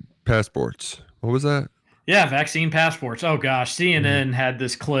vaccine passports. What was that? Yeah, vaccine passports. Oh gosh, CNN had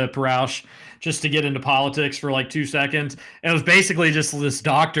this clip, Roush, just to get into politics for like 2 seconds. And it was basically just this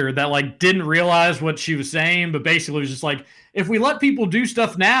doctor that like didn't realize what she was saying, but basically was just like, if we let people do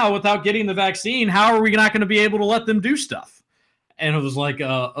stuff now without getting the vaccine, how are we not going to be able to let them do stuff? and it was like,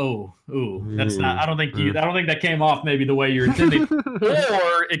 that's not. I don't think that came off maybe the way you're intending,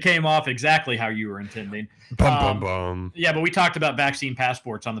 or it came off exactly how you were intending. Yeah, but we talked about vaccine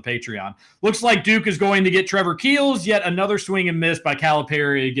passports on the Patreon. Looks like Duke is going to get Trevor Keels. Yet another swing and miss by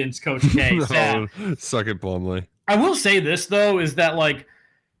Calipari against Coach K. Suck it, Plumlee. I will say this though, is that like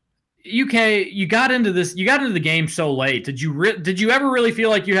UK, you got into the game so late. Did you ever really feel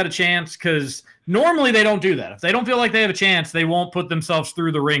like you had a chance? Because normally they don't do that. If they don't feel like they have a chance, they won't put themselves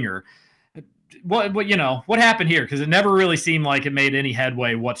through the ringer. What happened here? Because it never really seemed like it made any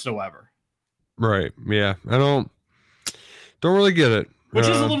headway whatsoever. Right. Yeah. I don't really get it. Which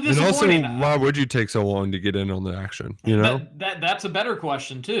is a little disappointing. And also, why would you take so long to get in on the action? You know, that's a better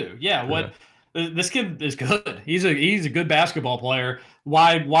question too. Yeah. This kid is good. He's a good basketball player.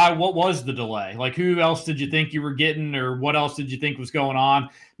 Why? What was the delay? Like, who else did you think you were getting, or what else did you think was going on?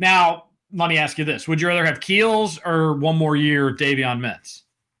 Now, let me ask you this: would you rather have Keels or one more year of Davion Mintz?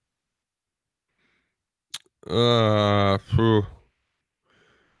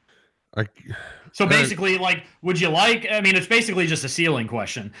 So basically, like, would you like? I mean, it's basically just a ceiling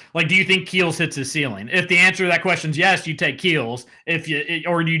question. Like, do you think Keels hits his ceiling? If the answer to that question is yes, you take Keels.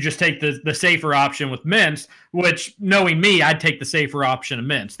 Or do you just take the safer option with Mintz? Which, knowing me, I'd take the safer option of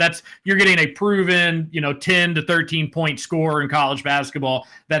Mintz. You're getting a proven, 10 to 13 point scorer in college basketball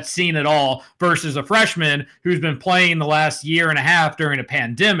that's seen it all, versus a freshman who's been playing the last year and a half during a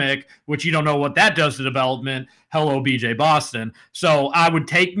pandemic, which you don't know what that does to development. Hello, BJ Boston. So I would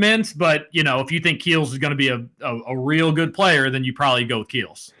take Mintz, but if you think Keels is going to be a real good player, then you probably go with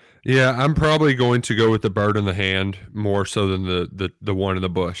Keels. Yeah, I'm probably going to go with the bird in the hand more so than the one in the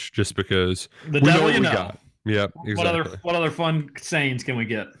bush, just because the devil we got. Yeah, exactly. What other fun sayings can we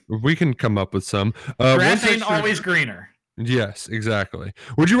get? We can come up with some. Grass ain't always greener. Yes, exactly.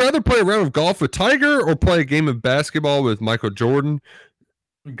 Would you rather play a round of golf with Tiger or play a game of basketball with Michael Jordan?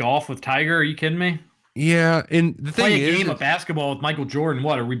 Golf with Tiger? Are you kidding me? Yeah, and the thing is, game of basketball with Michael Jordan.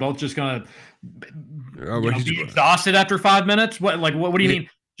 What, are we both just gonna be exhausted after 5 minutes? What do you mean?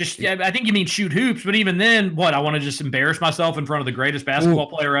 I think you mean shoot hoops, but even then, I want to just embarrass myself in front of the greatest basketball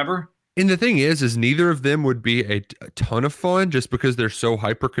player ever. And the thing is neither of them would be a ton of fun just because they're so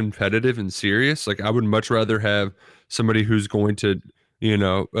hyper competitive and serious. Like, I would much rather have somebody who's going to,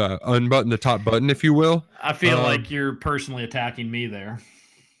 unbutton the top button, if you will. I feel like you're personally attacking me there.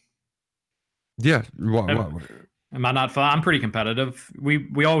 Yeah. Am I not fun? I'm pretty competitive.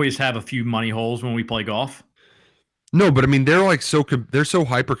 We always have a few money holes when we play golf. No, but I mean, they're like they're so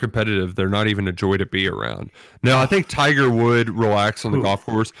hyper competitive. They're not even a joy to be around. Now, I think Tiger would relax on the golf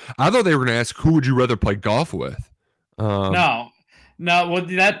course. I thought they were going to ask, who would you rather play golf with? No. Well,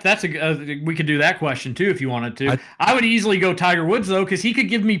 that's we could do that question too if you wanted to. I would easily go Tiger Woods though, because he could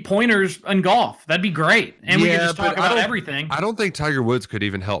give me pointers in golf. That'd be great, and we could just talk about everything. I don't think Tiger Woods could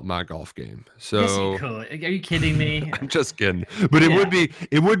even help my golf game. So yes, he could. Are you kidding me? I'm just kidding. But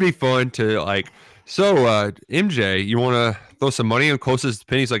it would be fun to like. So, MJ, you want to throw some money on closest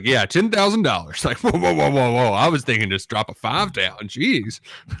penny? He's like, yeah, $10,000. Like, whoa. I was thinking just drop a 5 down. Jeez.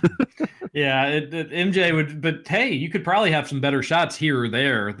 Yeah, MJ would, but hey, you could probably have some better shots here or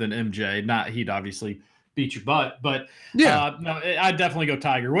there than MJ. He'd obviously beat your butt, but yeah, no, I'd definitely go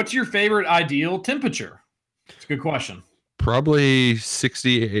Tiger. What's your favorite ideal temperature? It's a good question. Probably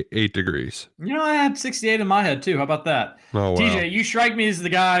 68 degrees. I had 68 in my head too. How about that? Oh, wow. TJ, you strike me as the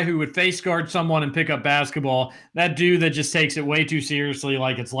guy who would face guard someone and pick up basketball. That dude that just takes it way too seriously,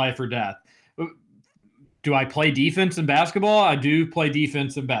 like it's life or death. Do I play defense in basketball? I do play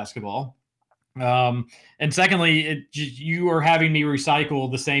defense in basketball. And secondly, you are having me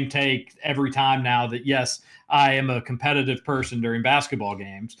recycle the same take every time now that, yes, I am a competitive person during basketball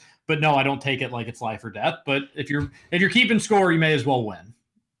games. But no, I don't take it like it's life or death. But if you're keeping score, you may as well win.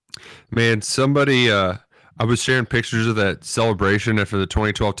 Man, somebody, I was sharing pictures of that celebration after the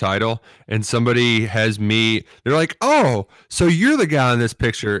 2012 title, and somebody has me. They're like, "Oh, so you're the guy in this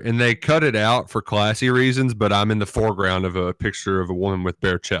picture," and they cut it out for classy reasons. But I'm in the foreground of a picture of a woman with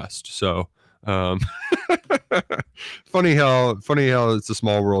bare chest. So, funny how it's a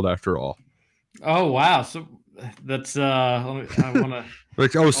small world after all. Oh wow! So that's I want to.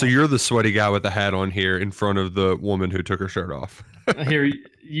 Like, so you're the sweaty guy with the hat on here in front of the woman who took her shirt off. Here,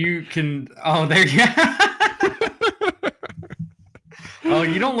 you can. Oh, there you go. Oh,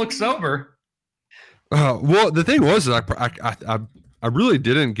 you don't look sober. Well, the thing was, I really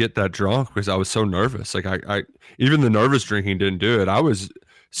didn't get that drunk because I was so nervous. Like, I even the nervous drinking didn't do it. I was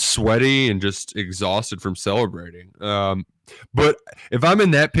sweaty and just exhausted from celebrating. But if I'm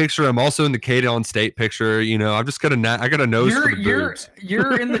in that picture, I'm also in the Cadon State picture. I've just got I got a nose for the boobs.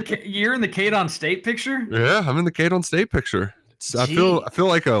 You're in the Cadon State picture. Yeah, I'm in the Cadon State picture. I feel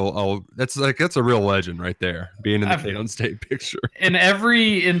like that's a real legend right there, being in the Day on State picture. In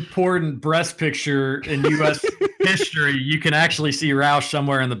every important breast picture in U.S. history, you can actually see Roush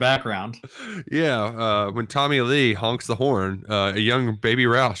somewhere in the background. Yeah, when Tommy Lee honks the horn, a young baby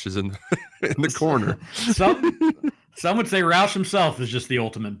Roush is in the corner. Some would say Roush himself is just the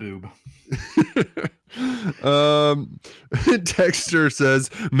ultimate boob. Texter says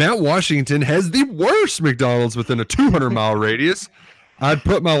Mount Washington has the worst McDonald's within a 200-mile radius. I'd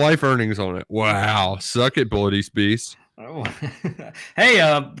put my life earnings on it. Wow, suck it, Bullet East Beast. Oh,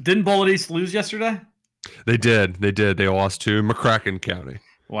 hey, didn't Bullet East lose yesterday? They did. They lost to McCracken County.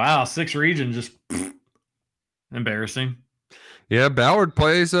 Wow, 6 region, just embarrassing. Yeah, Ballard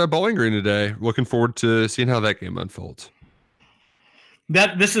plays Bowling Green today. Looking forward to seeing how that game unfolds.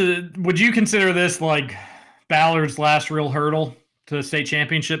 Would you consider this like Ballard's last real hurdle to the state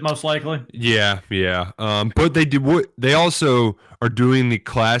championship, most likely? Yeah. But they also are doing the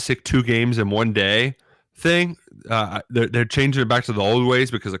classic 2 games in one day thing. They're changing it back to the old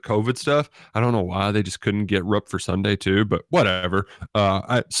ways because of COVID stuff. I don't know why they just couldn't get Rupp for Sunday too, but whatever.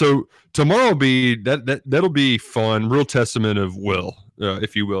 So tomorrow will be that'll be fun. Real testament of will,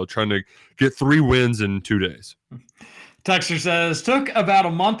 if you will, trying to get 3 wins in 2 days. Texter says, took about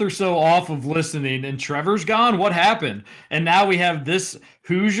a month or so off of listening and Trevor's gone. What happened? And now we have this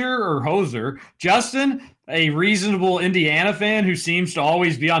Hoser, Justin, a reasonable Indiana fan who seems to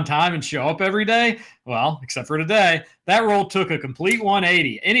always be on time and show up every day. Well, except for today, that role took a complete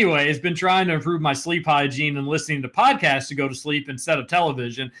 180. Anyway, has been trying to improve my sleep hygiene and listening to podcasts to go to sleep instead of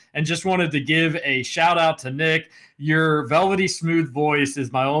television. And just wanted to give a shout out to Nick. Your velvety smooth voice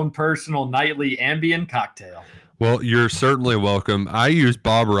is my own personal nightly Ambien cocktail. Well, you're certainly welcome. I use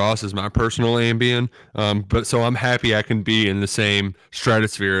Bob Ross as my personal Ambien, but so I'm happy I can be in the same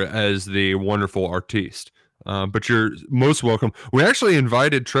stratosphere as the wonderful artiste. But you're most welcome. We actually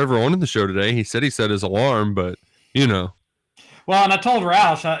invited Trevor on the show today. He said his alarm, but you know. Well, and I told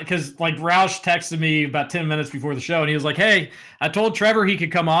Roush, because Roush texted me about 10 minutes before the show, and he was like, hey, I told Trevor he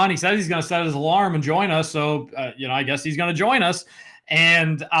could come on. He said he's going to set his alarm and join us, so, I guess he's going to join us.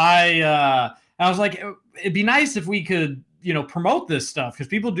 And I was like, it'd be nice if we could, promote this stuff, because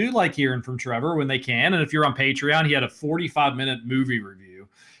people do like hearing from Trevor when they can. And if you're on Patreon, he had a 45-minute movie review.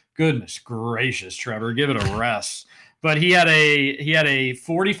 Goodness gracious, Trevor, give it a rest. But he had a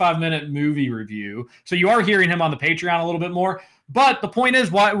 45-minute movie review. So you are hearing him on the Patreon a little bit more. But the point is,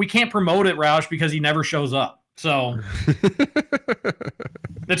 why we can't promote it, Roush, because he never shows up. So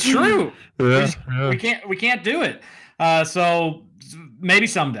that's true. Yeah. We can't do it. So maybe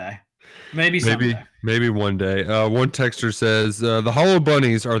someday. Maybe one day. One texter says the Hollow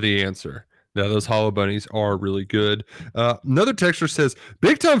Bunnies are the answer. Yeah, those Hollow Bunnies are really good. Another texter says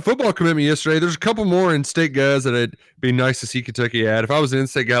big time football commitment yesterday. There's a couple more in-state guys that it'd be nice to see Kentucky add. If I was an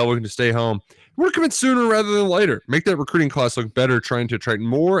in-state guy looking to stay home, we're coming sooner rather than later. Make that recruiting class look better, trying to attract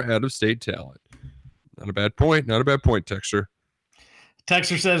more out-of-state talent. Not a bad point, texter.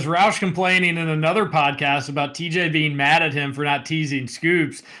 Texter says, Roush complaining in another podcast about TJ being mad at him for not teasing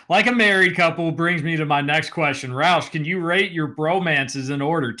scoops. Like a married couple brings me to my next question. Roush, can you rate your bromances in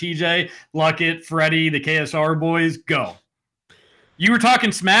order? TJ, Luckett, Freddie, the KSR boys, go. You were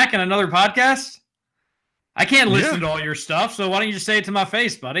talking smack in another podcast? I can't listen to all your stuff, so why don't you just say it to my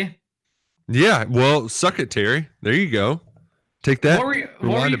face, buddy? Yeah, well, suck it, Terry. There you go. Take that. What were you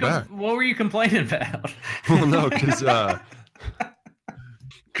complaining about? Well, no,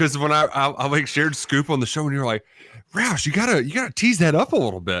 because when I shared scoop on the show, and you're like, Roush, you gotta tease that up a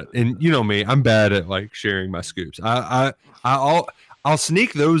little bit. And you know me, I'm bad at sharing my scoops. I'll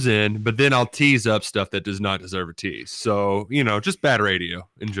sneak those in, but then I'll tease up stuff that does not deserve a tease. So just bad radio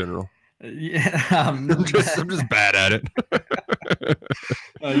in general. Yeah, I'm just bad at it.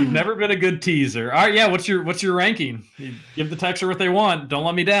 You've never been a good teaser. All right, yeah. What's your ranking? You give the texter what they want. Don't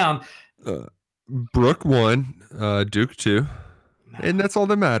let me down. Brooke 1, Duke 2. And that's all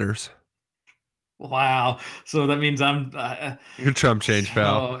that matters. Wow. So that means I'm... Your Trump change,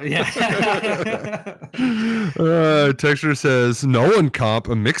 pal. Oh, yeah. Texture says, Nolan comp,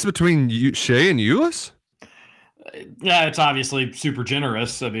 a mix between Shea and Ulis? Yeah, it's obviously super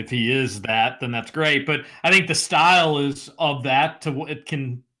generous. If he is that, then that's great. But I think the style is of that to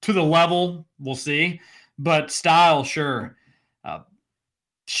the level, we'll see. But style, sure.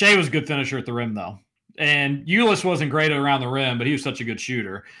 Shea was a good finisher at the rim, though. And Ulis wasn't great around the rim, but he was such a good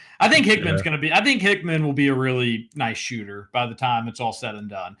shooter. I think Hickman will be a really nice shooter by the time it's all said and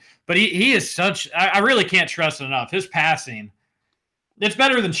done. But he is I really can't stress it enough. His passing, it's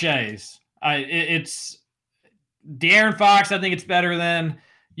better than Shea's. It's De'Aaron Fox. I think it's better than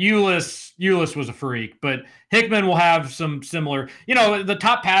Ulis was a freak, but Hickman will have some similar. The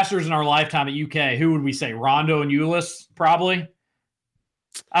top passers in our lifetime at UK. Who would we say? Rondo and Ulis, probably.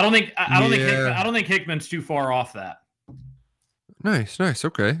 I don't think Hickman's too far off that. Nice.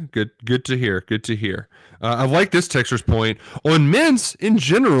 Okay, good to hear. I like this texter's point on men's in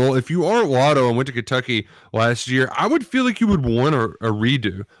general. If you are Watto and went to Kentucky last year, I would feel like you would want a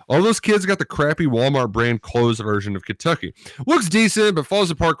redo. All those kids got the crappy Walmart brand clothes version of Kentucky. Looks decent, but falls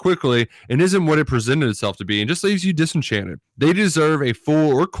apart quickly and isn't what it presented itself to be, and just leaves you disenchanted. They deserve a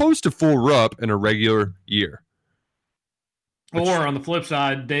full or close to full rup in a regular year. Or on the flip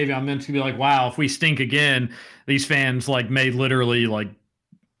side, Dave, I'm meant to be like, wow, if we stink again, these fans may literally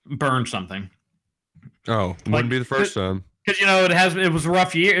burn something. Oh, wouldn't be the first time. Because it was a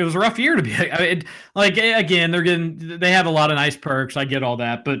rough year. It was a rough year to be. Again, they have a lot of nice perks. I get all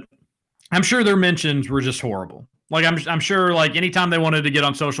that, but I'm sure their mentions were just horrible. I'm sure anytime they wanted to get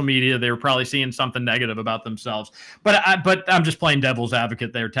on social media, they were probably seeing something negative about themselves. But I'm just playing devil's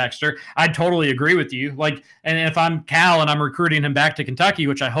advocate there, Texter. I totally agree with you. And if I'm Cal and I'm recruiting him back to Kentucky,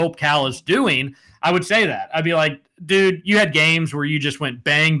 which I hope Cal is doing, I would say that. I'd be like, dude, you had games where you just went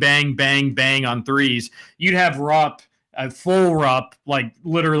bang, bang, bang, bang on threes. You'd have Rupp, a full Rupp,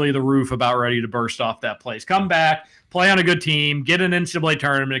 literally the roof about ready to burst off that place. Come back, play on a good team, get an NCAA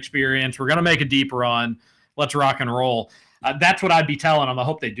tournament experience. We're going to make a deep run. Let's rock and roll. That's what I'd be telling them. I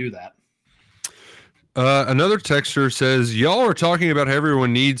hope they do that. Another texter says, y'all are talking about how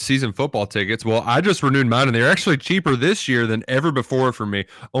everyone needs season football tickets. Well, I just renewed mine, and they're actually cheaper this year than ever before for me.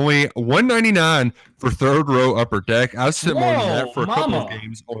 Only $199 for third row upper deck. I've spent more than that for a couple of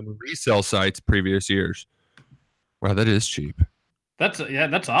games on resale sites previous years. Wow, that is cheap. That's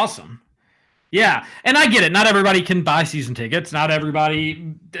awesome. Yeah, and I get it. Not everybody can buy season tickets. Not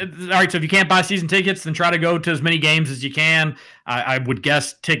everybody. All right, so if you can't buy season tickets, then try to go to as many games as you can. I would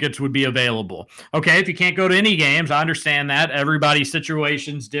guess tickets would be available. Okay, if you can't go to any games, I understand that. Everybody's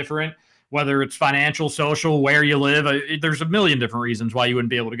situation's different, whether it's financial, social, where you live. There's a million different reasons why you wouldn't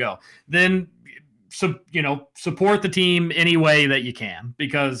be able to go. Then, support the team any way that you can,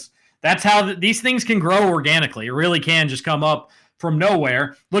 because that's how these things can grow organically. It really can just come up from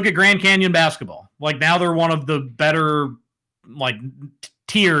nowhere. Look at Grand Canyon basketball. Now they're one of the better,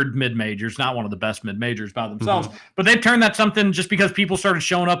 tiered mid-majors, not one of the best mid-majors by themselves, but they've turned that something just because people started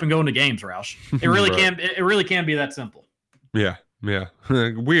showing up and going to games, Roush. It really it really can be that simple. Yeah.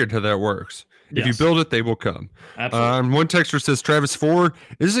 Weird how that works. If you build it, they will come. Absolutely. One texter says Travis Ford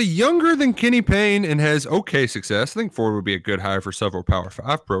is a younger than Kenny Payne and has okay success. I think Ford would be a good hire for several Power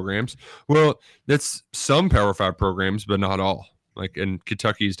 5 programs. Well, that's some Power 5 programs, but not all. And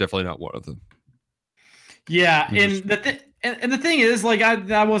Kentucky is definitely not one of them. Yeah, and the thing is,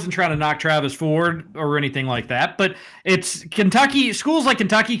 I wasn't trying to knock Travis Ford or anything like that, but it's Kentucky, schools like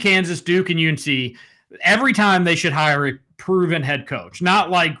Kentucky, Kansas, Duke, and UNC, every time they should hire a proven head coach. Not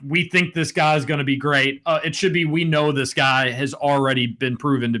we think this guy is going to be great. It should be we know this guy has already been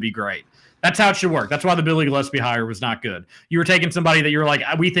proven to be great. That's how it should work. That's why the Billy Gillispie hire was not good. You were taking somebody that you're like,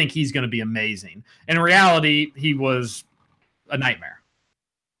 we think he's going to be amazing. And in reality, he was a nightmare.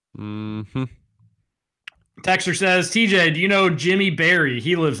 Mm-hmm. Texter says, TJ, do you know Jimmy Barry?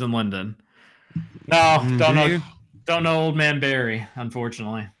 He lives in Linden. No, don't know. Don't know old man Barry,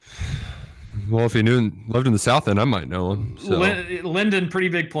 unfortunately. Well, if he lived in the South End, I might know him. So. Linden, pretty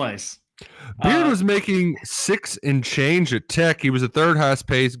big place. Beard was making $6 and change at Tech. He was the third highest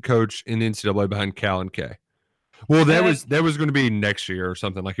paid coach in the NCAA behind Cal and K. Well, that was going to be next year or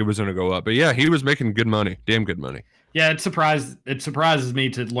something. It was going to go up. But yeah, he was making good money, damn good money. Yeah, it surprises me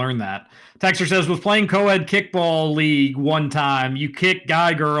to learn that. Texter says, was playing co-ed kickball league one time. You kick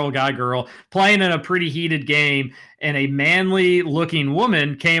guy, girl, playing in a pretty heated game, and a manly-looking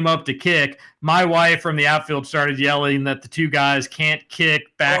woman came up to kick. My wife from the outfield started yelling that the two guys can't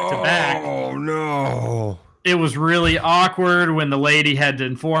kick back-to-back. Oh, no. It was really awkward when the lady had to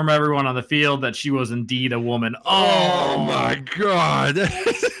inform everyone on the field that she was indeed a woman. Oh my God.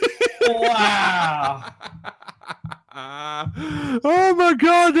 Wow. Oh my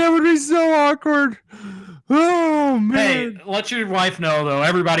God, that would be so awkward. Oh man. Hey, let your wife know though,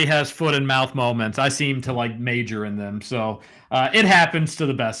 everybody has foot and mouth moments. I seem to major in them. So it happens to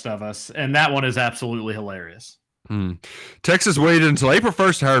the best of us. And that one is absolutely hilarious. Texas waited until April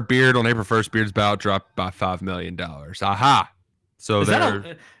 1st to hire Beard. On April 1st, Beard's bout dropped by $5 million. Aha. So is that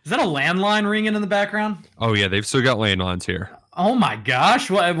a landline ringing in the background? Oh yeah, they've still got landlines here. Oh my gosh!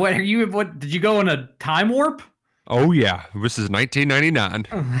 What did you go in a time warp? Oh yeah, this is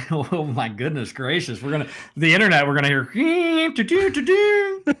 1999. Oh my goodness gracious. We're gonna hear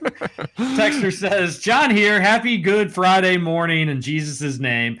Texter says, John here, happy Good Friday morning in Jesus'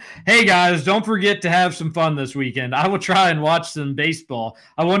 name. Hey guys, don't forget to have some fun this weekend. I will try and watch some baseball.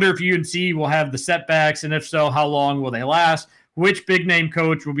 I wonder if UNC will have the setbacks, and if so, how long will they last? Which big name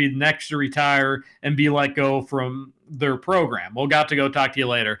coach will be the next to retire and be let go from their program? We'll got to go talk to you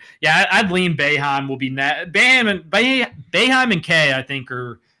later. Yeah, I'd lean Boeheim will be Boeheim and Kay, I think,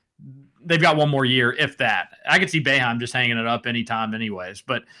 they've got one more year, if that. I could see Boeheim just hanging it up anytime anyways.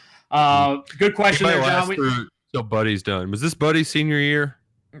 But good question there, John. So Buddy's done. Was this Buddy's senior year?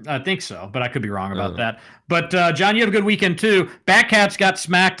 I think so, but I could be wrong about that. But John, you have a good weekend too. Batcats got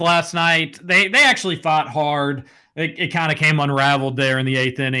smacked last night. They actually fought hard. It kind of came unraveled there in the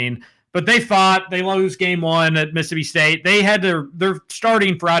 8th inning. But they fought. They lose game 1 at Mississippi State. Their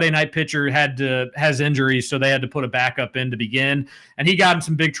starting Friday night pitcher has injuries, so they had to put a backup in to begin. And he got in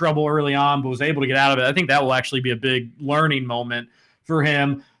some big trouble early on, but was able to get out of it. I think that will actually be a big learning moment for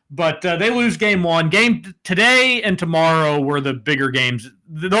him. But they lose game 1. Game today and tomorrow were the bigger games.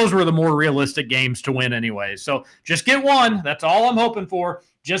 Those were the more realistic games to win anyway. So just get 1. That's all I'm hoping for.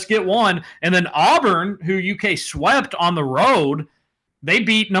 Just get 1. And then Auburn, who UK swept on the road, they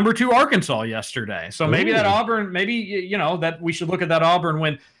beat number 2 Arkansas yesterday. So maybe that Auburn, that we should look at that Auburn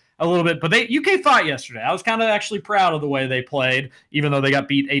win a little bit. But UK fought yesterday. I was kind of actually proud of the way they played, even though they got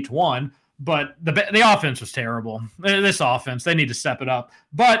beat 8-1. But the offense was terrible. This offense, they need to step it up.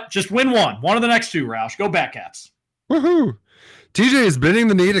 But just win 1. One of the next 2, Roush. Go Batcats. Woohoo. TJ is bending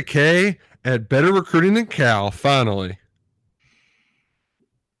the knee to K at better recruiting than Cal, finally.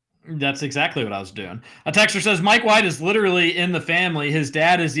 That's exactly what I was doing. A texter says, Mike White is literally in the family. His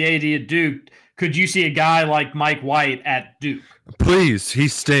dad is the AD at Duke. Could you see a guy like Mike White at Duke? Please, he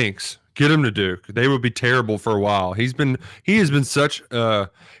stinks. Get him to Duke. They would be terrible for a while. He's been just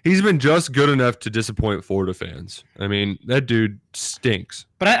good enough to disappoint Florida fans. I mean, that dude stinks.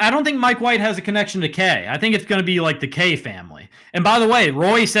 But I don't think Mike White has a connection to K. I think it's going to be like the K family. And by the way,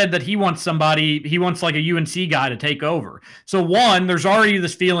 Roy said that he wants like a UNC guy to take over. So 1, there's already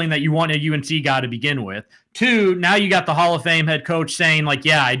this feeling that you want a UNC guy to begin with. 2, now you got the Hall of Fame head coach saying, like,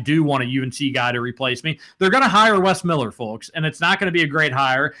 yeah, I do want a UNC guy to replace me. They're going to hire Wes Miller, folks, and it's not going to be a great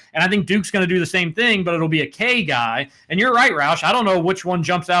hire. And I think Duke's going to do the same thing, but it'll be a K guy. And you're right, Roush. I don't know which one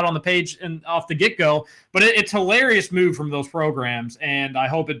jumps out on the page and off the get-go, but it's a hilarious move from those programs, and I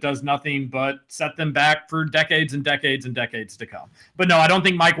hope it does nothing but set them back for decades and decades and decades to come. But no, I don't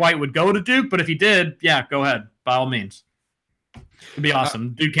think Mike White would go to Duke, but if he did, yeah, go ahead, by all means. It'd be awesome.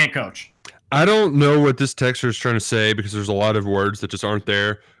 Duke can't coach. I don't know what this texter is trying to say because there's a lot of words that just aren't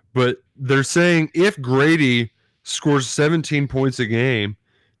there, but they're saying if Grady scores 17 points a game,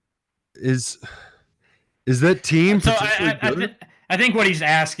 is that team so I think what he's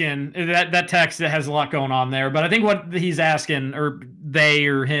asking, that text that has a lot going on there, but I think what he's asking, or they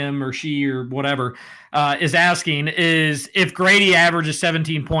or him or she or whatever is asking, is if Grady averages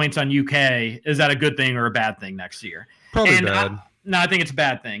 17 points on UK, is that a good thing or a bad thing next year? Probably bad. I think it's a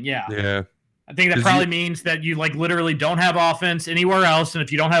bad thing. Yeah. Yeah. I think that probably means that you literally don't have offense anywhere else. And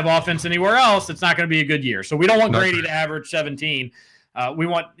if you don't have offense anywhere else, it's not going to be a good year. So we don't want Grady to average 17. We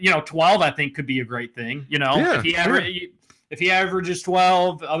want, 12, I think could be a great thing. Yeah, if he averages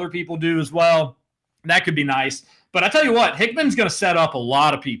 12, other people do as well. That could be nice. But I tell you what, Hickman's going to set up a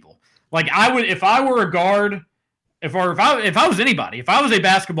lot of people. Like if I were a guard, if I was anybody, if I was a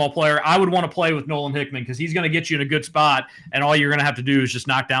basketball player, I would want to play with Nolan Hickman because he's going to get you in a good spot, and all you're going to have to do is just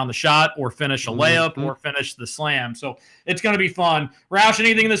knock down the shot or finish a layup or finish the slam. So it's going to be fun. Roush,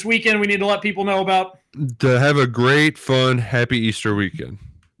 anything this weekend we need to let people know about? To have a great, fun, happy Easter weekend.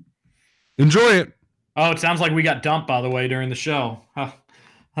 Enjoy it. Oh, it sounds like we got dumped, by the way, during the show. Huh.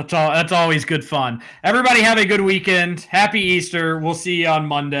 That's always good fun. Everybody have a good weekend. Happy Easter. We'll see you on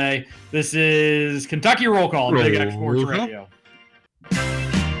Monday. This is Kentucky Roll Call on Big X Sports Radio.